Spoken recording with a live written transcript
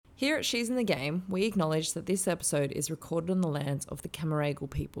Here at She's in the Game, we acknowledge that this episode is recorded on the lands of the Camaragal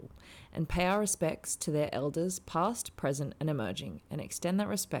people and pay our respects to their elders past, present and emerging, and extend that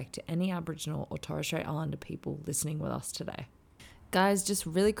respect to any Aboriginal or Torres Strait Islander people listening with us today. Guys, just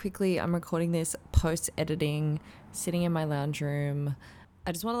really quickly, I'm recording this post-editing, sitting in my lounge room.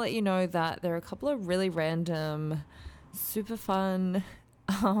 I just want to let you know that there are a couple of really random, super fun,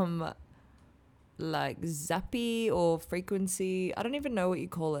 like zappy or frequency, I don't even know what you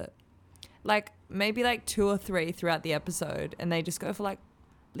call it, like maybe like 2 or 3 throughout the episode, and they just go for like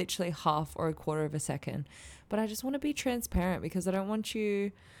literally half or a quarter of a second. But I just want to be transparent because I don't want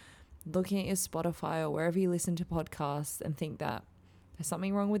you looking at your Spotify or wherever you listen to podcasts and think that there's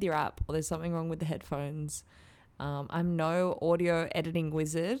something wrong with your app or there's something wrong with the headphones. I'm no audio editing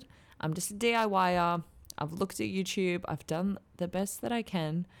wizard. I'm just a DIYer. I've looked at YouTube. I've done the best that I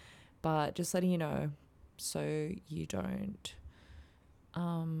can. But just letting you know so you don't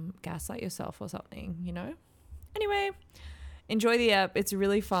gaslight yourself or something, you know? Anyway, enjoy the app. It's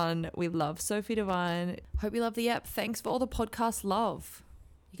really fun. We love Sophie, Devine. Hope you love the app. Thanks for all the podcast love.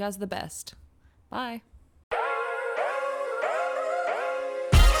 You guys are the best. Bye.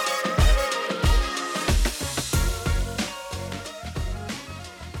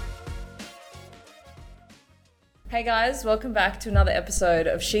 Hey guys, welcome back to another episode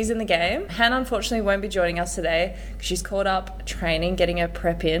of She's in the Game. Hannah unfortunately won't be joining us today because she's caught up training, getting her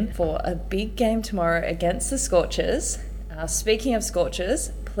prep in for a big game tomorrow against the Scorchers. Speaking of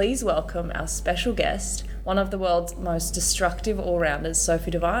Scorchers, please welcome our special guest, one of the world's most destructive all-rounders,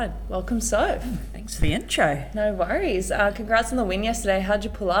 Sophie Devine. Welcome, Soph. Thanks for the intro. No worries. Congrats on the win yesterday. How'd you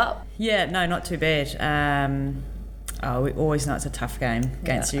pull up? Yeah, no, not too bad. We always know it's a tough game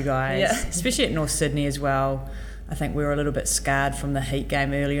against you guys, especially at North Sydney as well. I think we were a little bit scarred from the Heat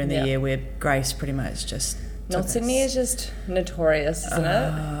game earlier in the year where Grace pretty much just North Sydney is just notorious, isn't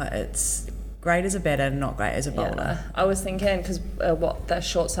it? It's great as a batter, not great as a bowler. Yeah. I was thinking, because that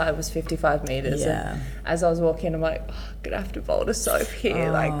short side was 55 metres. Yeah. And as I was walking, I'm like, I'm going to have to bowl to Soph here.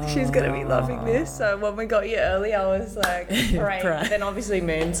 Like, she's going to be loving this. So when we got you early, I was like, great. Then obviously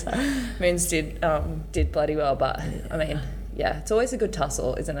Moons did bloody well. But, I mean... Yeah, it's always a good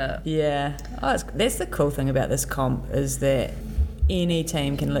tussle, isn't it? Yeah. That's the cool thing about this comp is that any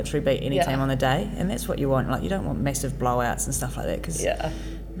team can literally beat any team on the day, and that's what you want. Like, you don't want massive blowouts and stuff like that because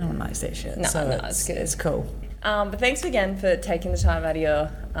no one likes that shit. No, it's good. It's cool. But thanks again for taking the time out of your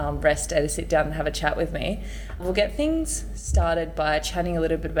rest day to sit down and have a chat with me. We'll get things started by chatting a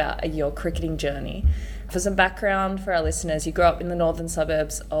little bit about your cricketing journey. For some background for our listeners, you grew up in the northern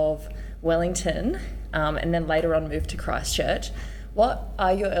suburbs of Wellington, and then later on moved to Christchurch. What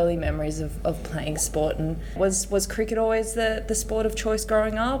are your early memories of playing sport, and was cricket always the sport of choice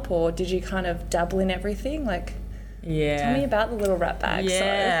growing up, or did you kind of dabble in everything? Like, tell me about the little rat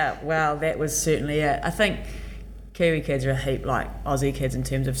bag. Well, that was certainly it. I think Kiwi kids are a heap like Aussie kids in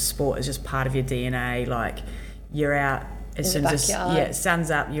terms of sport is just part of your DNA. Like, you're out as soon as sun's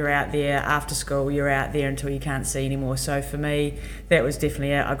up, you're out there. After school, you're out there until you can't see anymore. So for me, that was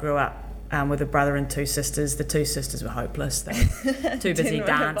definitely it. I grew up with a brother and 2 sisters. The 2 sisters were hopeless. They were too busy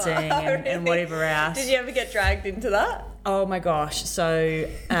dancing and whatever else. Did you ever get dragged into that? Oh my gosh. So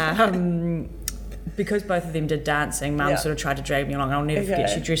because both of them did dancing, Mum sort of tried to drag me along. I'll never forget,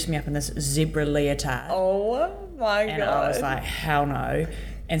 she dressed me up in this zebra leotard. Oh my God. And I was like, hell no.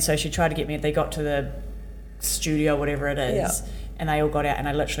 And so she tried to get me, they got to the studio, whatever it is, and they all got out, and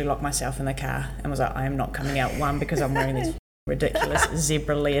I literally locked myself in the car and was like, I am not coming out, 1, because I'm wearing these ridiculous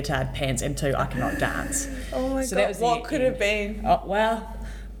zebra leotard pants, and 2, I cannot dance. Oh my God, that was what could have been? Oh,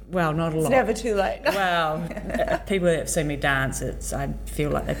 well, not a lot. It's never too late. Well, people that have seen me dance, I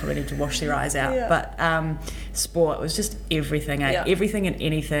feel like they probably need to wash their eyes out. But sport was just everything, everything and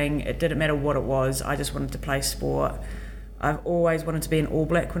anything. It didn't matter what it was. I just wanted to play sport. I've always wanted to be an All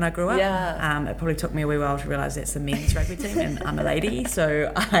Black when I grew up. It probably took me a wee while to realise that's the men's rugby team, and I'm a lady,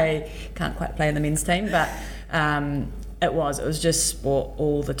 so I can't quite play in the men's team. But it was just sport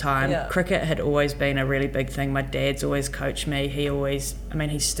all the time. Cricket had always been a really big thing. My dad's always coached me. He's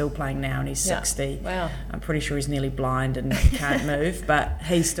still playing now, and he's 60. Wow. I'm pretty sure he's nearly blind and can't move, but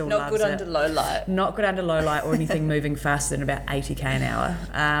he still loves it. Not good under low light. Not good under low light or anything moving faster than about 80k an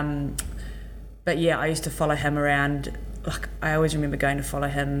hour. But yeah, I used to follow him around. Like, I always remember going to follow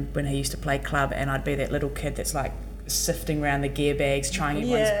him when he used to play club, and I'd be that little kid that's like sifting around the gear bags, trying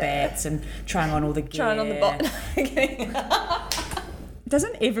everyone's bats and trying on all the gear. Trying on the bot.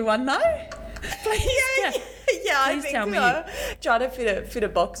 Doesn't everyone know? Please, I think tell me. Trying to fit a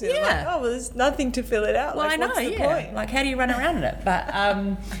box in. Yeah. Like, well, there's nothing to fill it out. Well, like, I know, what's the point? Like, how do you run around in it? But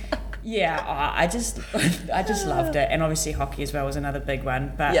Yeah, I just loved it, and obviously hockey as well was another big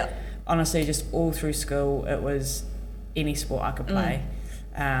one. But honestly, just all through school, it was any sport I could play.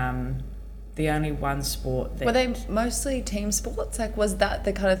 The only one sport that... Were they mostly team sports? Like, was that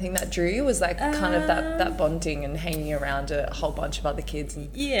the kind of thing that drew you? Was like kind of that bonding and hanging around a whole bunch of other kids? And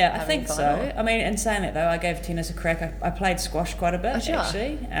yeah, I think so. Or... I mean, in saying that though, I gave tennis a crack. I played squash quite a bit,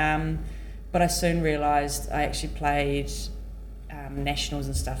 actually. But I soon realised I actually played nationals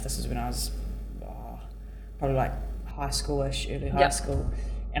and stuff. This was when I was probably like high schoolish, early high school.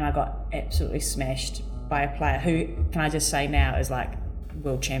 And I got absolutely smashed by a player who, can I just say now, is like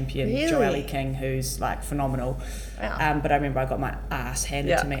world champion, Joelle King, who's like phenomenal. Wow. But I remember I got my ass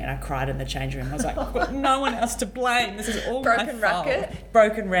handed to me and I cried in the change room. I was like, I've got no one else to blame. This is all my fault.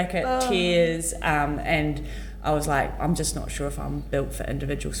 Broken racket, tears, and I was like, I'm just not sure if I'm built for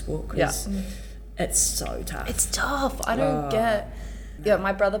individual sport because it's so tough. It's tough. I don't get... Yeah,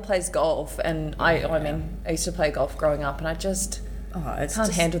 my brother plays golf, and I mean, I used to play golf growing up, and I just...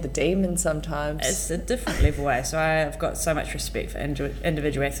 can't handle the demons sometimes. It's a different level way. So I've got so much respect for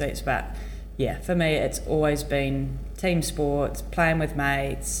individual athletes, but yeah, for me it's always been team sports, playing with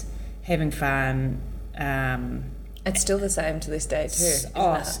mates, having fun. It's still the same to this day too.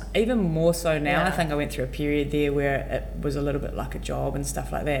 Even more so now. I think I went through a period there where it was a little bit like a job and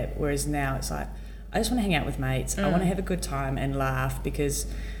stuff like that, whereas now it's like I just want to hang out with mates. I want to have a good time and laugh, because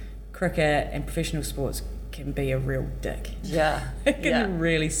cricket and professional sports can be a real dick. It can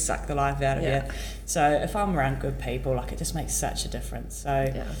really suck the life out of you. So if I'm around good people, like, it just makes such a difference.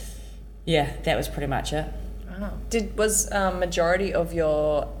 So that was pretty much it. Wow. Was majority of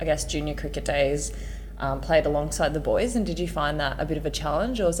your, I guess, junior cricket days played alongside the boys, and did you find that a bit of a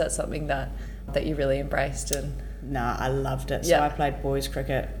challenge, or was that something that you really embraced? And no, I loved it. So I played boys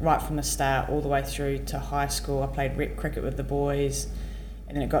cricket right from the start all the way through to high school. I played rep cricket with the boys,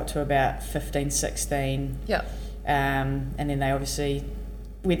 and then it got to about 15, 16. And then they obviously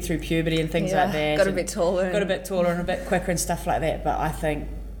went through puberty and things like that. Got a bit taller and a bit quicker and stuff like that. But I think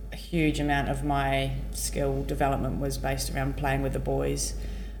a huge amount of my skill development was based around playing with the boys.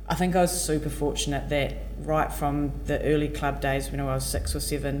 I think I was super fortunate that right from the early club days when I was 6 or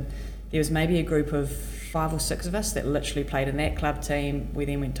 7, there was maybe a group of 5 or 6 of us that literally played in that club team. We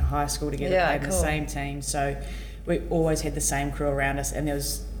then went to high school together, played in the same team. So we always had the same crew around us, and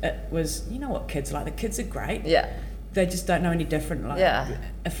it was you know what kids are like. The kids are great. They just don't know any different. Like,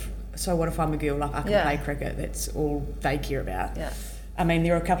 what if I'm a girl? Like, I can play cricket. That's all they care about. I mean,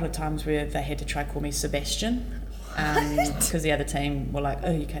 there were a couple of times where they had to try to call me Sebastian, because the other team were like,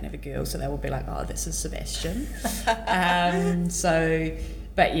 oh, you can't have a girl, so they would be like, oh, this is Sebastian.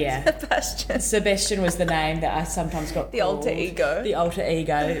 But yeah, Sebastian was the name that I sometimes got the called. The alter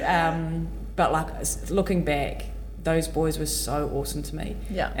ego. But like, looking back, those boys were so awesome to me.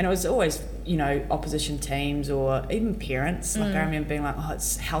 And it was always, you know, opposition teams or even parents. Like, I remember being like, oh,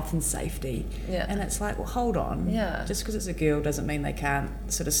 it's health and safety. And it's like, well, hold on. Just because it's a girl doesn't mean they can't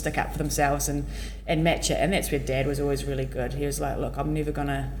sort of stick up for themselves and match it. And that's where Dad was always really good. He was like, look, I'm never going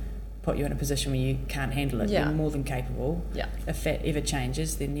to put you in a position where you can't handle it. You're more than capable. If that ever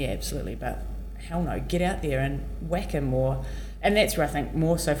changes, then yeah, absolutely. But hell no, get out there and whack him more. And that's where I think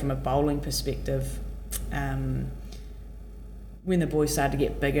more so from a bowling perspective, when the boys started to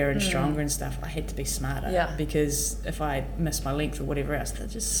get bigger and stronger and stuff, I had to be smarter, because if I missed my length or whatever else, they'd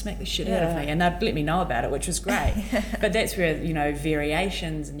just smack the shit out of me, and they'd let me know about it, which was great. But that's where, you know,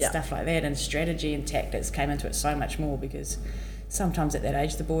 variations and stuff like that and strategy and tactics came into it so much more, because sometimes at that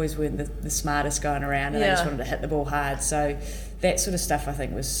age the boys weren't the smartest going around, and they just wanted to hit the ball hard. So that sort of stuff I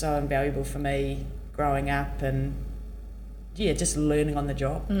think was so invaluable for me growing up, and just learning on the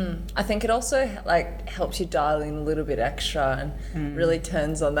job. I think it also like helps you dial in a little bit extra and really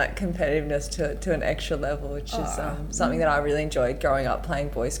turns on that competitiveness to an extra level, which is something that I really enjoyed growing up playing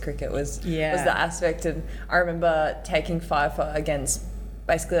boys cricket was the aspect. And I remember taking FIFA against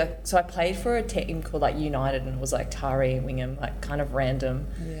basically, like, so I played for a team called like United, and it was like Tari and Wingham, like kind of random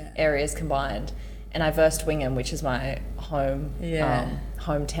areas combined. And I versed Wingham, which is my hometown,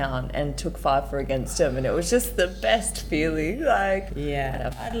 and took FIFA against him, and it was just the best feeling. Like,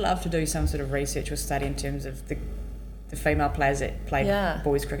 I'd love to do some sort of research or study in terms of the female players that played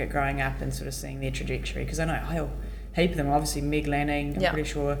boys cricket growing up and sort of seeing their trajectory, because I know a heap of them. Obviously Meg Lanning, I'm pretty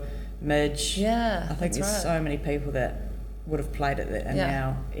sure Midge. I think there's so many people that would have played it that are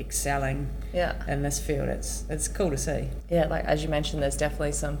now excelling in this field. It's cool to see. Like as you mentioned, there's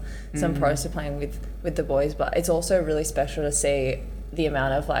definitely some pros to playing with the boys, but it's also really special to see the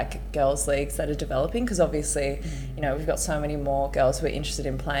amount of like girls leagues that are developing, because obviously you know we've got so many more girls who are interested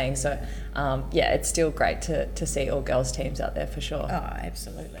in playing, so yeah, it's still great to see all girls teams out there for sure. Oh,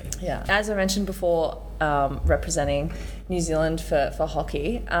 absolutely. Yeah, as I mentioned before, representing New Zealand for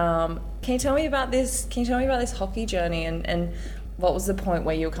hockey, can you tell me about this hockey journey, and what was the point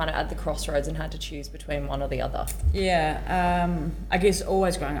where you were kind of at the crossroads and had to choose between one or the other? Yeah, I guess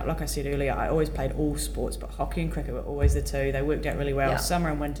always growing up, like I said earlier, I always played all sports, but hockey and cricket were always the two. They worked out really well. Yeah.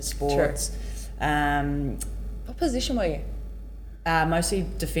 Summer and winter sports. What position were you? Mostly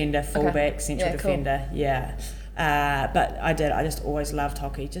defender, fullback, central defender. Cool. Yeah. But I just always loved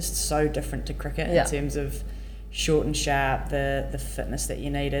hockey. Just so different to cricket in terms of short and sharp, the fitness that you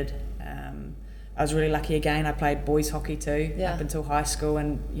needed. I was really lucky again. I played boys hockey too up until high school,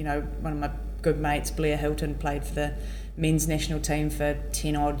 and you know, one of my good mates, Blair Hilton, played for the men's national team for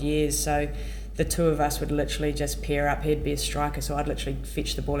 10 odd years. So the two of us would literally just pair up. He'd be a striker, so I'd literally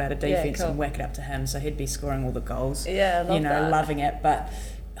fetch the ball out of defence and whack it up to him. So he'd be scoring all the goals. Yeah, I love that. Loving it. But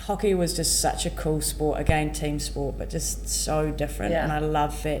hockey was just such a cool sport, again team sport, but just so different. And I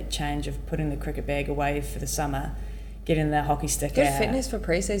love that change of putting the cricket bag away for the summer, getting the hockey stick Good out. fitness for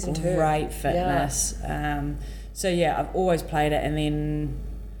pre-season too. Great fitness. So yeah, I've always played it, and then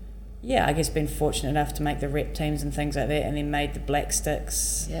I guess been fortunate enough to make the rep teams and things like that, and then made the black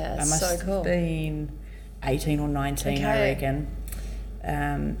sticks. Yeah, I must have been 18 or 19, I reckon.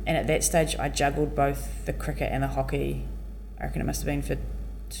 And at that stage I juggled both the cricket and the hockey. I reckon it must have been for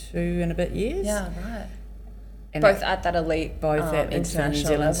 2 and a bit years. Yeah, right. And both at that elite, both at international New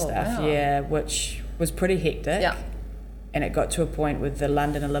Zealand level. stuff. Wow. Yeah, which was pretty hectic. Yeah. And it got to a point with the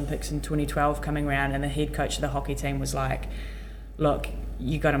London Olympics in 2012 coming around, and the head coach of the hockey team was like, look,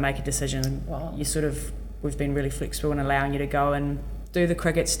 you got to make a decision. Wow. We've been really flexible in allowing you to go and do the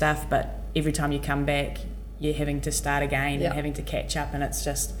cricket stuff, but every time you come back, you're having to start again and having to catch up, and it's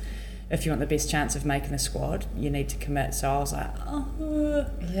just, if you want the best chance of making the squad, you need to commit. So I was like,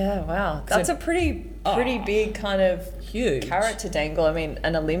 yeah, wow. That's a pretty big kind of huge carrot to dangle. I mean,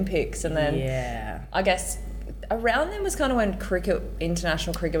 an Olympics, and then I guess around then was kind of when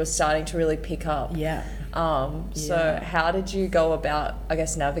international cricket was starting to really pick up. Yeah. So how did you go about, I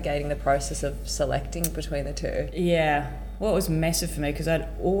guess, navigating the process of selecting between the two? Yeah. Well, it was massive for me because I'd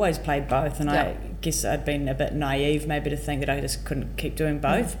always played both, and I guess I'd been a bit naive maybe to think that I just couldn't keep doing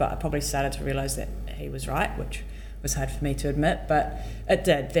both, but I probably started to realise that he was right, which was hard for me to admit, but it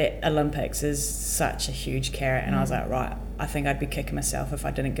did. That Olympics is such a huge carrot, and I was like, right, I think I'd be kicking myself if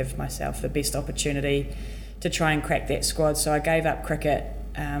I didn't give myself the best opportunity to try and crack that squad. So I gave up cricket.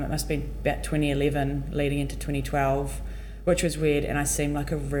 It must have been about 2011 leading into 2012, which was weird, and I seemed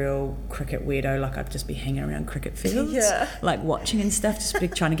like a real cricket weirdo. Like I'd just be hanging around cricket fields, like watching and stuff, just be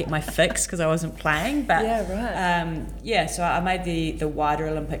trying to get my fix because I wasn't playing. But so I made the wider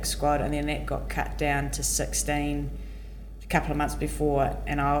Olympic squad, and then that got cut down to 16 a couple of months before,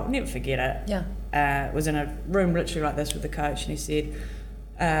 and I'll never forget it. Was in a room literally like this with the coach, and he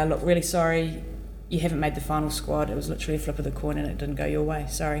said, look, really sorry, you haven't made the final squad. It was literally a flip of the coin and it didn't go your way.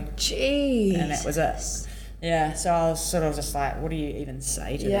 Sorry. Jeez. And that was it. Yeah, so I was sort of just like, what do you even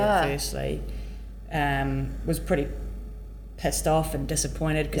say to that, firstly? Was pretty pissed off and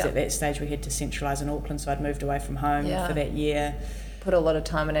disappointed because at that stage we had to centralise in Auckland, so I'd moved away from home for that year. Put a lot of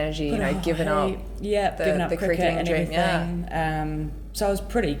time and energy, giving up the cricket and everything. So I was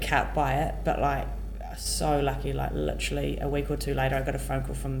pretty cut by it, but like so lucky, like literally a week or two later I got a phone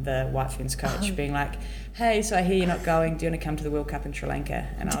call from the White Ferns coach being like, hey, so I hear you're not going, do you want to come to the World Cup in Sri Lanka?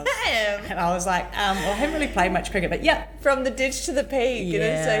 And I was like, well, I haven't really played much cricket, but from the ditch to the peak in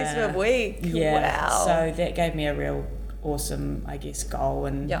a space of a week. Wow. So that gave me a real awesome, I guess, goal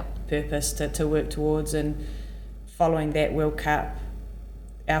and purpose to work towards. And following that World Cup,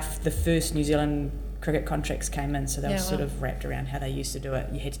 the first New Zealand cricket contracts came in, so they were sort of wrapped around how they used to do it.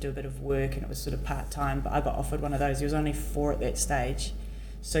 You had to do a bit of work and it was sort of part-time, but I got offered one of those. There was only 4 at that stage.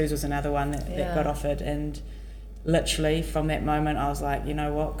 Suze was another one that got offered, and literally from that moment I was like, you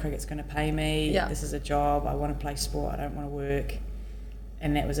know what, cricket's going to pay me, this is a job, I want to play sport, I don't want to work.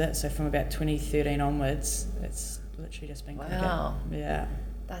 And that was it. So from about 2013 onwards, it's literally just been cricket. Yeah.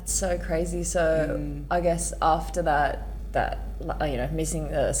 That's so crazy. So I guess after that missing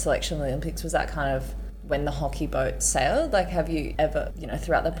the selection of the Olympics, was that kind of when the hockey boat sailed? Like, have you ever,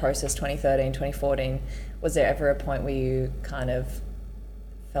 throughout the process, 2013, 2014, was there ever a point where you kind of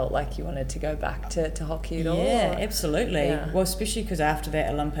felt like you wanted to go back to hockey at all? Yeah, absolutely. Well, especially because after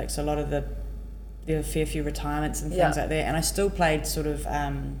that Olympics, a lot of there were a fair few retirements and things like that, and I still played sort of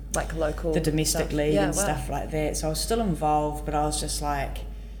like local, the domestic league and stuff like that, so I was still involved, but I was just like,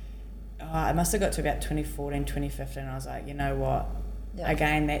 I must have got to about 2014, 2015, and I was like, you know what,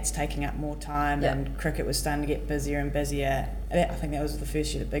 again, that's taking up more time, and cricket was starting to get busier and busier. I think that was the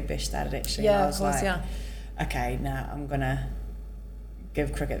first year that Big Bash started, actually. Yeah, and I was of course, like, okay, now I'm going to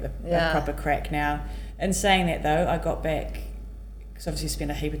give cricket the proper crack now. In saying that, though, I got back, because obviously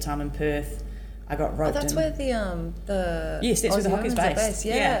spent a heap of time in Perth. I got roped in. That's where the yes, that's where the hockey's based.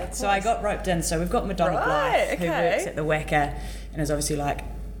 Yeah. So I got roped in. So we've got Madonna Blythe, who works at the Wacker and is obviously like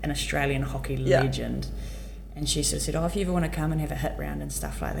an Australian hockey legend. And she sort of said, if you ever want to come and have a hit round and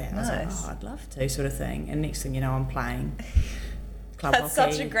stuff like that. And I was like, I'd love to, sort of thing. And next thing you know, I'm playing club That's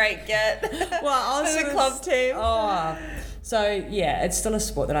hockey. such a great get. Well, I was for the club team. So yeah, it's still a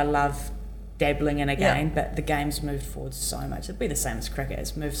sport that I love dabbling in again, but the game's moved forward so much. It'd be the same as cricket.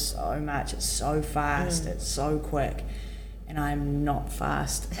 It's moved so much. It's so fast. It's so quick. And I'm not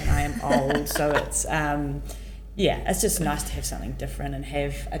fast and I am old. So it's, it's just nice to have something different and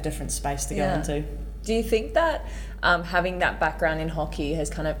have a different space to go into. Do you think that having that background in hockey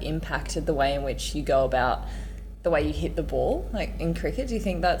has kind of impacted the way in which you go about the way you hit the ball, like in cricket? Do you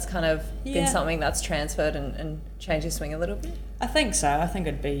think that's kind of been something that's transferred and changed your swing a little bit? I think so. I think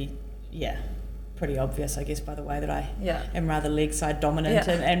it'd be, pretty obvious, I guess, by the way that I am rather leg side dominant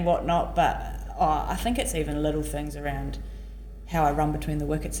and whatnot. But I think it's even little things around how I run between the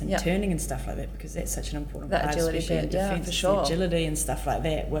wickets and turning and stuff like that, because that's such an important part, agility especially in defence, for sure. agility and stuff like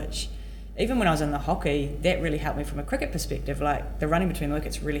that, which even when I was in the hockey, that really helped me from a cricket perspective. Like, the running between the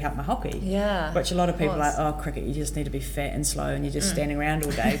wickets really helped my hockey. Yeah. Which a lot of people are like, cricket, you just need to be fat and slow and you're just standing around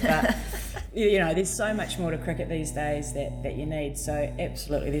all day. But, there's so much more to cricket these days that you need. So,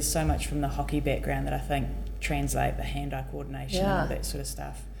 absolutely, there's so much from the hockey background that I think translate the hand-eye coordination and all that sort of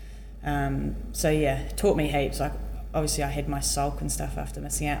stuff. It taught me heaps. Like, obviously, I had my sulk and stuff after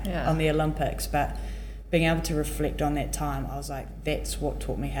missing out on the Olympics, but being able to reflect on that time, I was like, that's what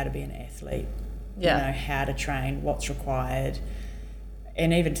taught me how to be an athlete. How to train, what's required.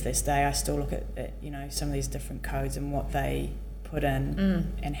 And even to this day, I still look at some of these different codes and what they put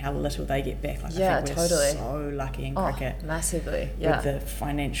in and how little they get back. Like, I think we're so lucky in cricket. Massively, with the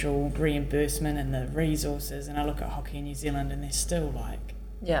financial reimbursement and the resources. And I look at hockey in New Zealand and they're still like,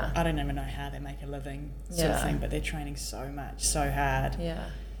 I don't even know how they make a living sort of thing, but they're training so much, so hard.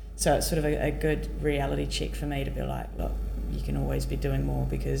 So it's sort of a good reality check for me to be like, look, you can always be doing more,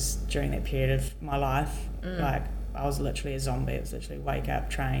 because during that period of my life, like, I was literally a zombie. It was literally wake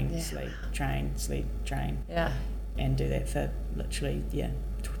up, train, sleep, train, sleep, train. And do that for literally,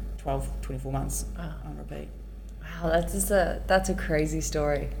 12, 24 months on repeat. Wow, that's a crazy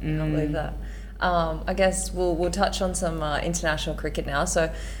story. I can't believe that. I guess we'll touch on some international cricket now.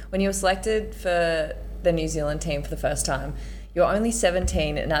 So when you were selected for the New Zealand team for the first time, you're only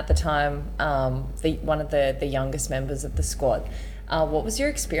 17, and at the time, one of the youngest members of the squad. What was your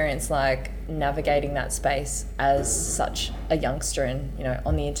experience like navigating that space as such a youngster and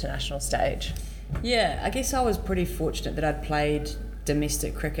on the international stage? Yeah, I guess I was pretty fortunate that I'd played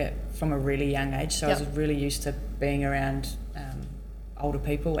domestic cricket from a really young age, so I was really used to being around older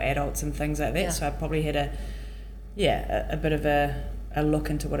people, adults, and things like that. So I probably had a bit of a look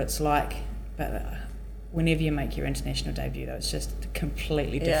into what it's like, but. Whenever you make your international debut, though, it's just a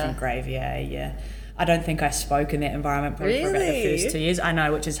completely different gravy. I don't think I spoke in that environment probably for about the first 2 years. I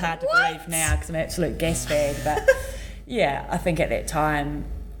know, which is hard to believe now because I'm an absolute gas bag. But I think at that time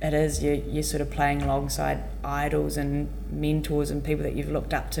it is you're sort of playing alongside idols and mentors and people that you've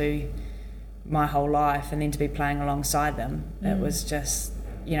looked up to my whole life, and then to be playing alongside them, it was just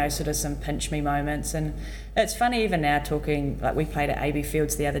sort of some pinch me moments. And it's funny even now talking, like, we played at AB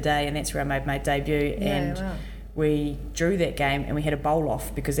Fields the other day, and that's where I made my debut, and we drew that game and we had a bowl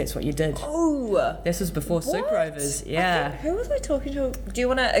off because that's what you did. Oh, this was before Super Overs. Who was I talking to? Do you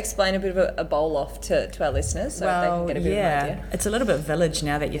want to explain a bit of a bowl off to our listeners so they can get a bit of an idea? It's a little bit village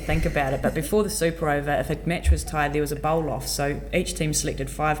now that you think about it, but before the Super Over, if a match was tied, there was a bowl off. So each team selected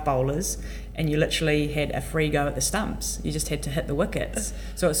 5 bowlers, and you literally had a free go at the stumps. You just had to hit the wickets.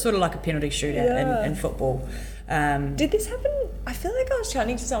 So it's sort of like a penalty shootout in football. Did this happen? I feel like I was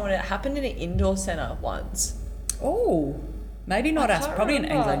chatting to someone. It happened in an indoor centre once. Oh, maybe not us. Probably in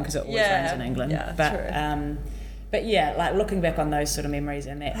England, because it always rains in England. Yeah, but true. But like looking back on those sort of memories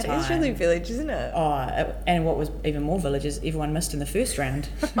in that time. That is really village, isn't it? And what was even more village is everyone missed in the first round.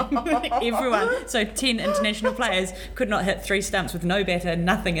 Everyone. So 10 international players could not hit 3 stumps with no batter,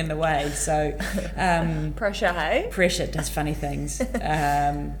 nothing in the way. So pressure, hey? Pressure does funny things.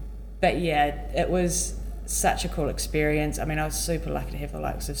 But it was such a cool experience. I mean, I was super lucky to have the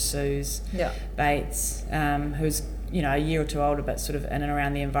likes of Suze Bates, who's a year or two older, but sort of in and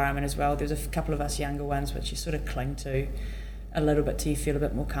around the environment as well. There's a couple of us younger ones which you sort of cling to a little bit till you feel a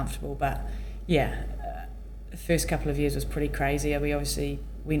bit more comfortable. But the first couple of years was pretty crazy. We obviously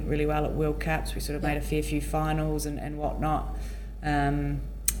went really well at World Cups. We sort of made a fair few finals and whatnot.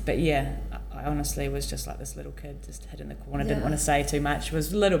 But yeah, I honestly was just like this little kid just hid in the corner, didn't want to say too much,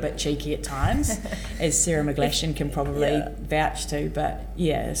 was a little bit cheeky at times, as Sarah McGlashan can probably vouch to, but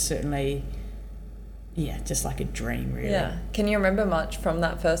yeah, certainly, just like a dream, really. Yeah. Can you remember much from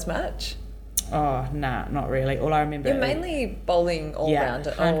that first match? Oh, nah, not really. All I remember... You're mainly bowling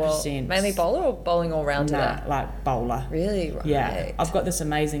all-rounder. 100%. Oh, well, mainly bowler or bowling all-rounder? Nah, like bowler. Really? Right. Yeah. I've got this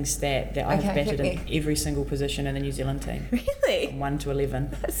amazing stat that I've batted in every single position in the New Zealand team. Really? From 1 to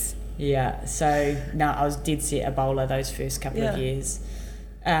 11. Yeah. So, no, I was dead set a bowler those first couple of years.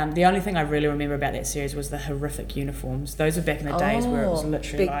 The only thing I really remember about that series was the horrific uniforms. Those were back in the days where it was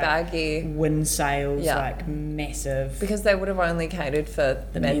literally big, like baggy wind sails, like massive. Because they would have only catered for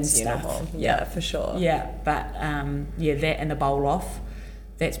the men's uniform. Yeah, for sure. Yeah, but that and the bowl off.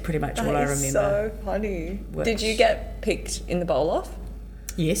 That's pretty much all I remember. That is so funny. Did you get picked in the bowl off?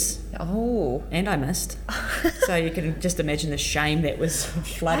 Yes. Oh. And I missed. So you can just imagine the shame that was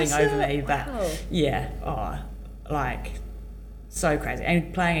flooding over me. But so crazy.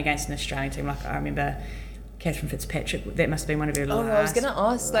 And playing against an Australian team, like I remember Catherine Fitzpatrick, that must have been one of her last. I was going to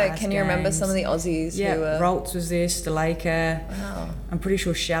ask, like, can you remember some of the Aussies who were... Roltz was there, Stalaker. Wow. I'm pretty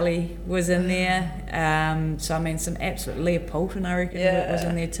sure Shelley was in there. So, I mean, some absolute... Leah Poulton, I reckon, was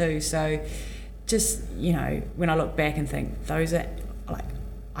in there too. So, just, when I look back and think, those are, like,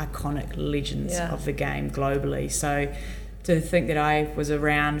 iconic legends of the game globally. So, to think that I was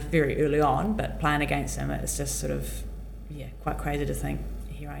around very early on, but playing against them, it's just sort of... quite crazy to think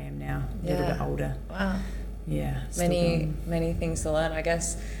here I am now, a little bit older. Wow. Yeah. Many things to learn. I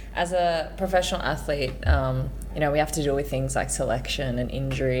guess as a professional athlete, we have to deal with things like selection and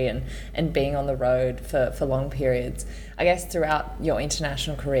injury and being on the road for long periods. I guess throughout your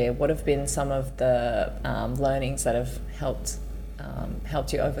international career, what have been some of the learnings that have helped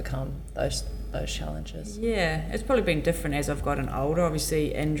you overcome those challenges? Yeah, it's probably been different as I've gotten older.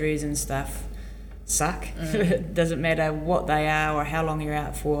 Obviously, injuries and stuff suck. It doesn't matter what they are or how long you're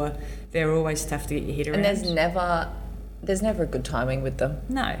out for, they're always tough to get your head around. And there's never a good timing with them.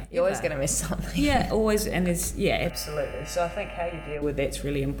 No. You're always going to miss something. Yeah, always. And there's, absolutely. So I think how you deal with that's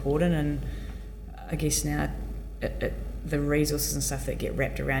really important. And I guess now the resources and stuff that get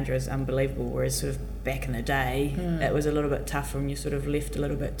wrapped around you is unbelievable, whereas sort of back in the day, it was a little bit tougher and you sort of left a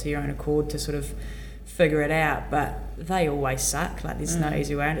little bit to your own accord to sort of figure it out, but they always suck. Like there's no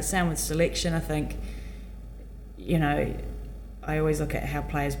easy way. And it's same with selection. I think, I always look at how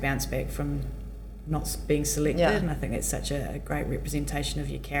players bounce back from not being selected, and I think that's such a great representation of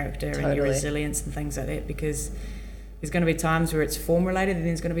your character and your resilience and things like that, because there's going to be times where it's form related and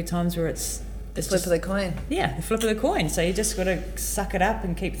there's going to be times where it's the flip of the coin. Yeah, the flip of the coin. So you just got to suck it up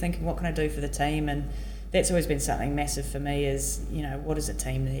and keep thinking, what can I do for the team? And that's always been something massive for me is, what does a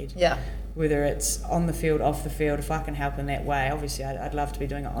team need? Yeah. Whether it's on the field, off the field, if I can help in that way, obviously I'd love to be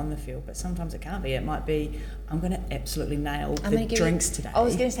doing it on the field, but sometimes it can't be. It might be, I'm going to absolutely nail the drinks today. I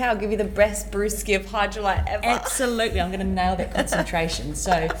was going to say, I'll give you the best brewski of hydrolyte ever. Absolutely, I'm going to nail that concentration.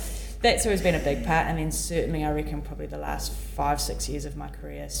 So that's always been a big part, and then certainly I reckon probably the last 5-6 years of my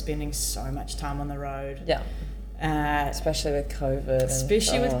career, spending so much time on the road. Yeah. Especially with COVID.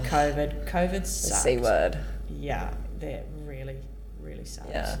 With COVID. COVID sucked. The C word. Yeah, that really, really sucks.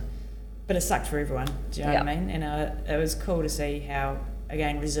 Yeah. But it sucked for everyone, do you know what I mean? And it was cool to see how,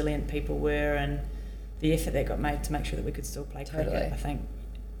 again, resilient people were and the effort that got made to make sure that we could still play cricket. I think,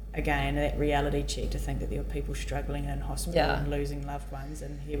 again, that reality check to think that there were people struggling in hospital and losing loved ones,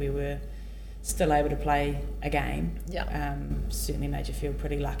 and here we were still able to play a game. Yeah. Certainly made you feel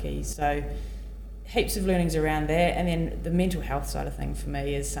pretty lucky. So heaps of learnings around that, and then the mental health side of things for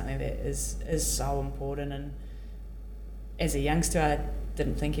me is something that is so important. And as a youngster, I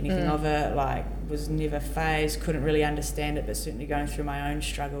didn't think anything of it, like was never phased, couldn't really understand it, but certainly going through my own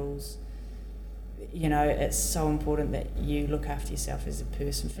struggles, it's so important that you look after yourself as a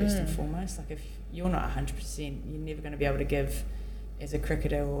person first and foremost. Like if you're not 100%, you're never going to be able to give as a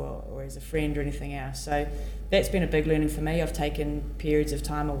cricketer or as a friend or anything else. So that's been a big learning for me. I've taken periods of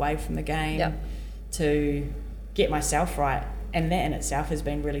time away from the game to get myself right, and that in itself has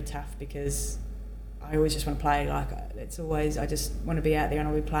been really tough because I always just want to play. Like it's always, I just want to be out there and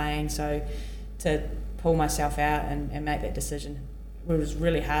I'll be playing. So to pull myself out and make that decision was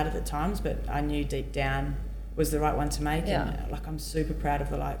really hard at the times, but I knew deep down was the right one to make. And I'm super proud of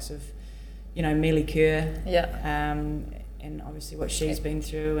the likes of, Millie Kerr. And obviously what she's been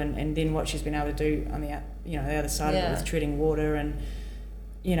through, and then what she's been able to do on the other side of it with treading water. And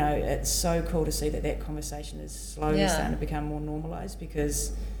it's so cool to see that conversation is slowly starting to become more normalised,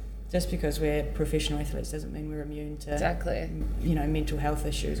 because just because we're professional athletes doesn't mean we're immune to mental health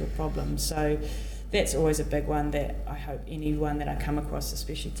issues or problems. So that's always a big one that I hope anyone that I come across,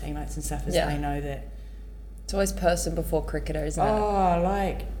 especially teammates and stuff, is they know that it's always person before cricketer, isn't it? Oh,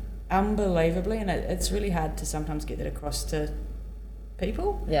 like unbelievably, and it's really hard to sometimes get that across to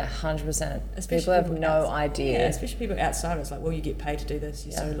people. Yeah, 100%. People have no idea. Yeah, especially people outside. It's like, well, you get paid to do this.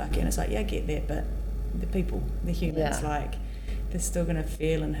 You're so lucky, and it's like, yeah, I get that, but the people, the humans, like they're still going to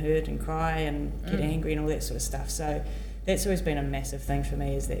feel and hurt and cry and get angry and all that sort of stuff. So that's always been a massive thing for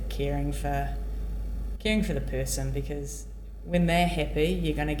me, is that caring for the person, because when they're happy,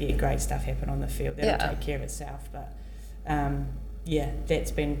 you're going to get great stuff happen on the field. That'll take care of itself. But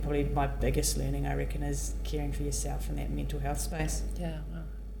that's been probably my biggest learning, I reckon, is caring for yourself in that mental health space. Yeah,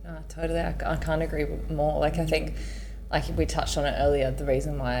 no, totally. I can't agree more. Like, I think, like we touched on it earlier, the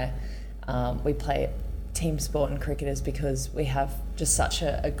reason why we play team sport and cricket is because we have just such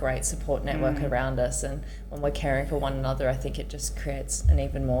a great support network around us, and when we're caring for one another, I think it just creates an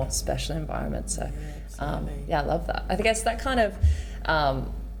even more special environment. So I love that. I guess that kind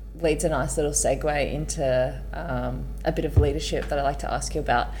of leads a nice little segue into a bit of leadership that I'd like to ask you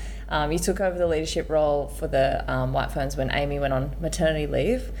about. You took over the leadership role for the White Ferns when Amy went on maternity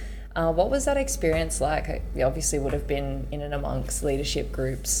leave. What was that experience like? You obviously would have been in and amongst leadership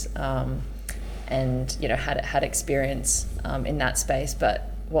groups and had experience in that space, but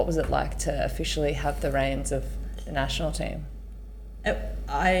what was it like to officially have the reins of the national team?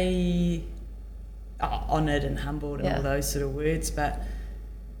 I honoured and humbled and all those sort of words, but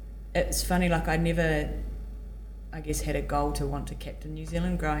it's funny, like I never, I guess, had a goal to want to captain New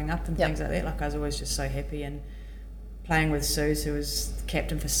Zealand growing up and things like that. Like I was always just so happy, and playing with Suze, who was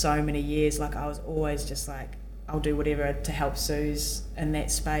captain for so many years, like I was always just like, I'll do whatever to help Suze in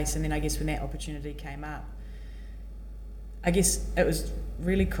that space. And then I guess when that opportunity came up, I guess it was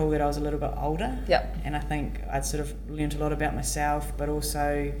really cool that I was a little bit older. And I think I'd sort of learnt a lot about myself, but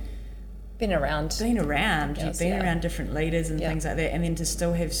also been around different leaders and things like that. And then to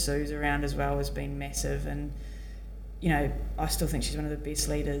still have Suze around as well has been massive. And, I still think she's one of the best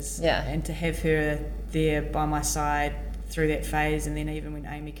leaders. And to have her there by my side through that phase, and then even when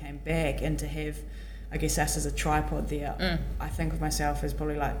Amy came back, and to have, I guess, us as a tripod there, I think of myself as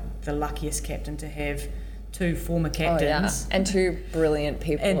probably like the luckiest captain to have two former captains. And two brilliant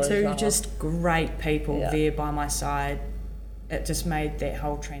people. And two just great people there by my side. It just made that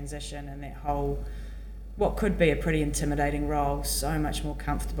whole transition and that whole, what could be a pretty intimidating role, so much more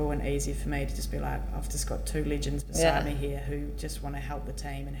comfortable and easy for me to just be like, I've just got two legends beside me here who just want to help the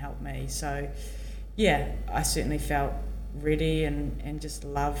team and help me. So, I certainly felt ready and just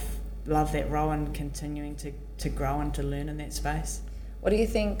love that role and continuing to grow and to learn in that space. What do you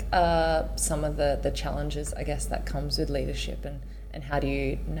think are some of the challenges, I guess, that comes with leadership, and how do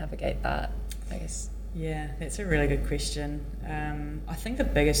you navigate that, I guess? Yeah, that's a really good question. I think the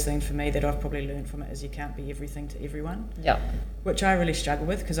biggest thing for me that I've probably learned from it is you can't be everything to everyone. Which I really struggle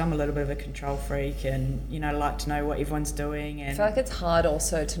with, because I'm a little bit of a control freak and, like to know what everyone's doing. And I feel like it's hard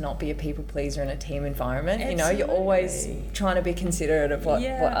also to not be a people pleaser in a team environment. Absolutely. You're always trying to be considerate of what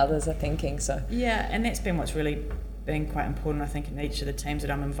others are thinking. So and that's been what's really been quite important, I think, in each of the teams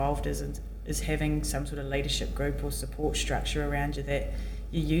that I'm involved is having some sort of leadership group or support structure around you, that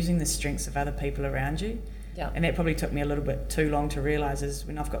you're using the strengths of other people around you. And that probably took me a little bit too long to realise, is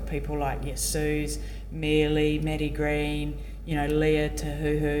when I've got people like Suze, Mealy, Maddie Green, Leah,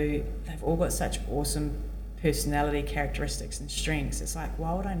 Tahuhu, they've all got such awesome personality characteristics and strengths. It's like,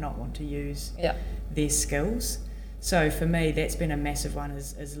 why would I not want to use their skills? So for me, that's been a massive one,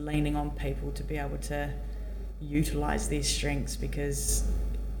 is leaning on people to be able to utilise their strengths, because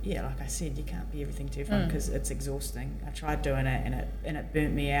like I said, you can't be everything to everyone, because it's exhausting. I tried doing it and it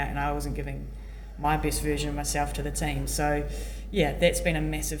burnt me out, and I wasn't giving my best version of myself to the team. So that's been a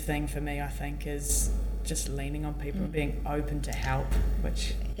massive thing for me, I think, is just leaning on people and being open to help,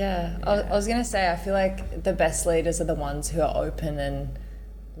 which I was going to say, I feel like the best leaders are the ones who are open and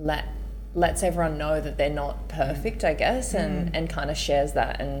lets everyone know that they're not perfect, I guess, and kind of shares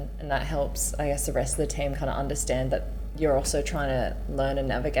that, and that helps, I guess, the rest of the team kind of understand that you're also trying to learn and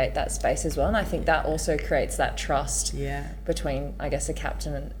navigate that space as well. And I think that also creates that trust between, I guess, a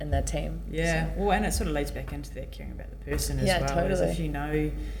captain and their team. Well, and it sort of leads back into that caring about the person as well. Totally. As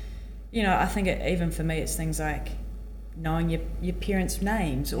if I think even for me, it's things like knowing your parents'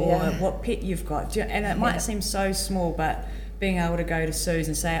 names or what pet you've got. And it might seem so small, but being able to go to Suze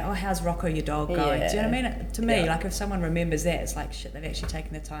and say, oh, how's Rocco, your dog, going? Do you know what I mean? To me, like, if someone remembers that, it's like, shit, they've actually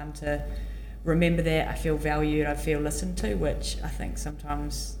taken the time to remember that. I feel valued, I feel listened to, which I think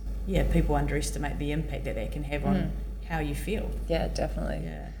sometimes people underestimate the impact that can have on how you feel. Yeah, definitely.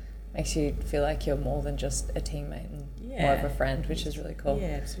 makes you feel like you're more than just a teammate and more of a friend, which is really cool.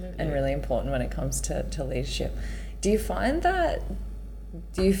 Yeah, absolutely. And really important when it comes to leadership. Do you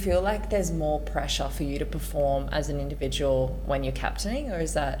feel like there's more pressure for you to perform as an individual when you're captaining, or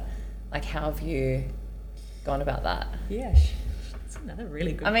is that, like, how have you gone about that? Yeah, that's another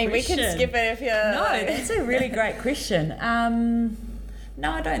really good question. I mean, we can skip it if you're... No, that's a really great question.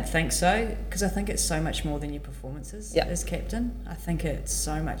 No, I don't think so, because I think it's so much more than your performances as captain. I think it's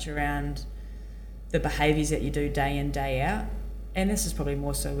so much around the behaviours that you do day in, day out. And this is probably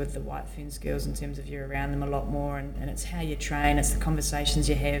more so with the White Ferns girls in terms of you're around them a lot more, and it's how you train, it's the conversations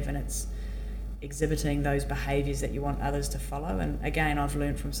you have, and it's exhibiting those behaviours that you want others to follow. And again, I've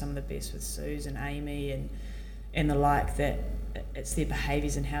learned from some of the best with Suze and Amy and the like, that it's their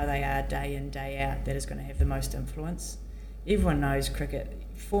behaviours and how they are day in, day out that is going to have the most influence. Everyone knows cricket,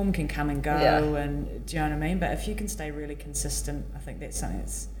 form can come and go, and do you know what I mean? But if you can stay really consistent, I think that's something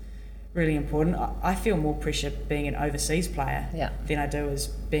that's really important. I feel more pressure being an overseas player than I do as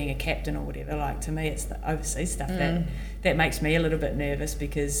being a captain or whatever. Like, to me, it's the overseas stuff that makes me a little bit nervous,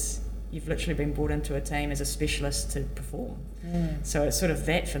 because you've literally been brought into a team as a specialist to perform. So it's sort of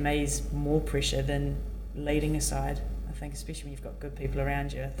that, for me, is more pressure than leading a side. I think especially when you've got good people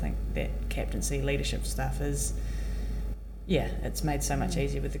around you, I think that captaincy leadership stuff is, it's made so much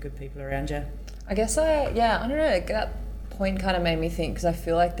easier with the good people around you. I guess I don't know, that point kind of made me think, because I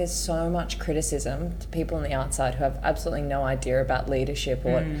feel like there's so much criticism to people on the outside who have absolutely no idea about leadership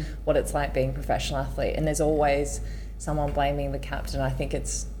or what it's like being a professional athlete, and there's always someone blaming the captain. I think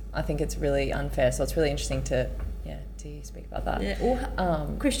it's really unfair, so it's really interesting to hear you speak about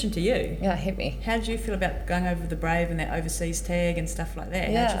that. Question to you. Hit me. How did you feel about going over the Brave and that overseas tag and stuff like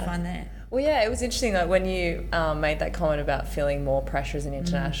that? How did you find that? Well, it was interesting that when you made that comment about feeling more pressure as an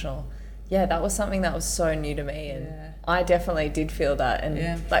international, that was something that was so new to me, and I definitely did feel that.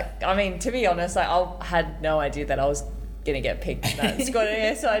 And like, I mean, to be honest, like, I had no idea that I was gonna get picked in that squad.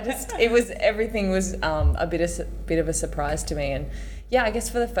 So everything was a bit of a surprise to me. And I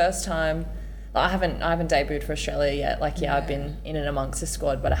guess for the first time, I haven't debuted for Australia yet. Like, I've been in and amongst the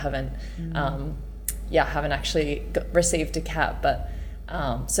squad, but I haven't haven't actually received a cap. But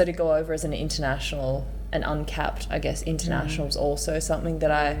so to go over as an international, an uncapped, I guess, international was also something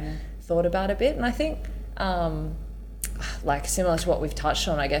that I thought about a bit. And I think like, similar to what we've touched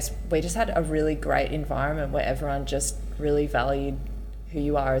on, I guess we just had a really great environment where everyone just really valued who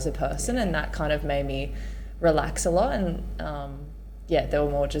you are as a person, and that kind of made me relax a lot. And they were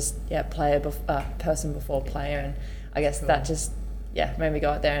more just person before player, and I guess that just made me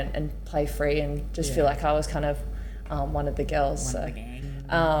go out there and play free and just feel like I was kind of one of the girls. One of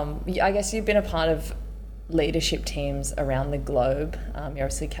the gang. I guess you've been a part of leadership teams around the globe. You're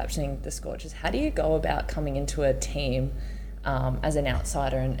obviously captaining the Scorchers. How do you go about coming into a team as an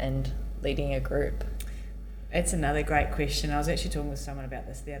outsider and leading a group? It's another great question. I was actually talking with someone about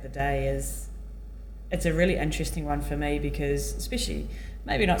this the other day. It's a really interesting one for me, because especially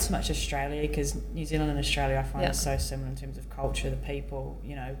maybe not so much Australia, because New Zealand and Australia I find are so similar in terms of culture, the people,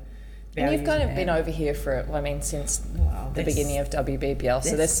 and you've kind of been over here for, since the beginning of WBBL,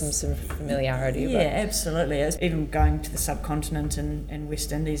 so there's some familiarity. Yeah, absolutely. Even going to the subcontinent and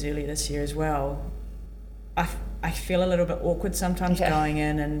West Indies earlier this year as well, I feel a little bit awkward sometimes going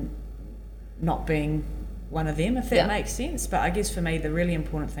in and not being one of them, if that makes sense. But I guess for me, the really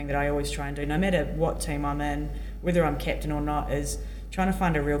important thing that I always try and do, no matter what team I'm in, whether I'm captain or not, is trying to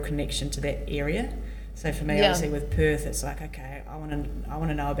find a real connection to that area. So for me, obviously with Perth, it's like, okay, I want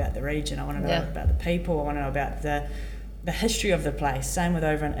to know about the region, I want to know about the people, I want to know about the history of the place. Same with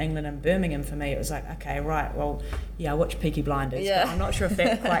over in England and Birmingham. For me, it was like, okay, right, well, I watch Peaky Blinders, but I'm not sure if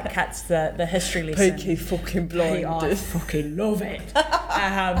that quite cuts the history lesson. Peaky fucking Blinders. I fucking love it.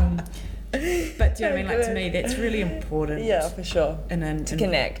 But do you know what I mean? Like, to me, that's really important. Yeah, for sure. To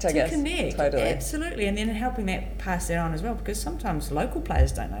connect, I guess. To connect, totally. Absolutely. And then helping pass that on as well, because sometimes local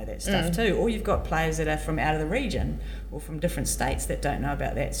players don't know that stuff too, or you've got players that are from out of the region or from different states that don't know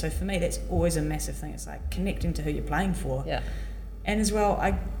about that. So for me, that's always a massive thing. It's like connecting to who you're playing for. Yeah. And as well,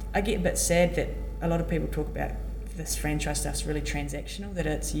 I get a bit sad that a lot of people talk about this franchise stuff's really transactional, that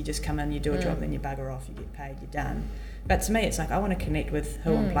it's you just come in, you do a job, then you bugger off, you get paid, you're done. But to me, it's like I want to connect with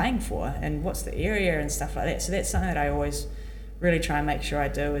who I'm playing for and what's the area and stuff like that. So that's something that I always really try and make sure I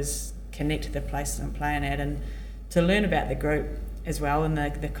do, is connect to the place that I'm playing at, and to learn about the group as well and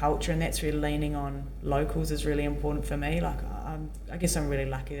the culture. And that's really leaning on locals is really important for me. Like, I guess I'm really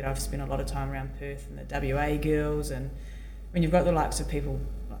lucky that I've spent a lot of time around Perth and the WA girls, and when you've got the likes of people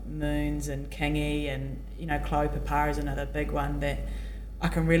like Moons and Kingy and Chloe Papara is another big one that I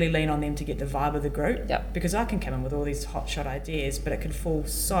can really lean on them to get the vibe of the group. Yep. Because I can come in with all these hotshot ideas, but it can fall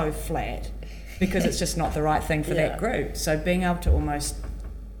so flat because it's just not the right thing for that group. So being able to almost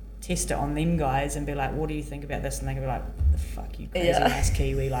test it on them guys and be like, what do you think about this? And they can be like, the fuck, you crazy ass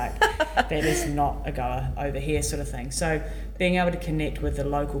Kiwi, like that is not a goer over here, sort of thing. So being able to connect with the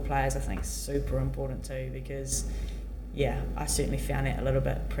local players, I think, is super important too, because I certainly found that a little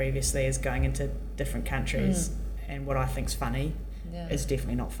bit previously as going into different countries, and what I think's funny is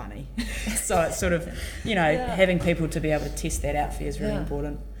definitely not funny. So it's sort of, having people to be able to test that out for you is really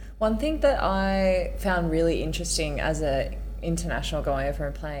important. One thing that I found really interesting as a international going over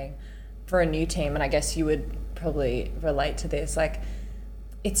and playing for a new team, and I guess you would probably relate to this, like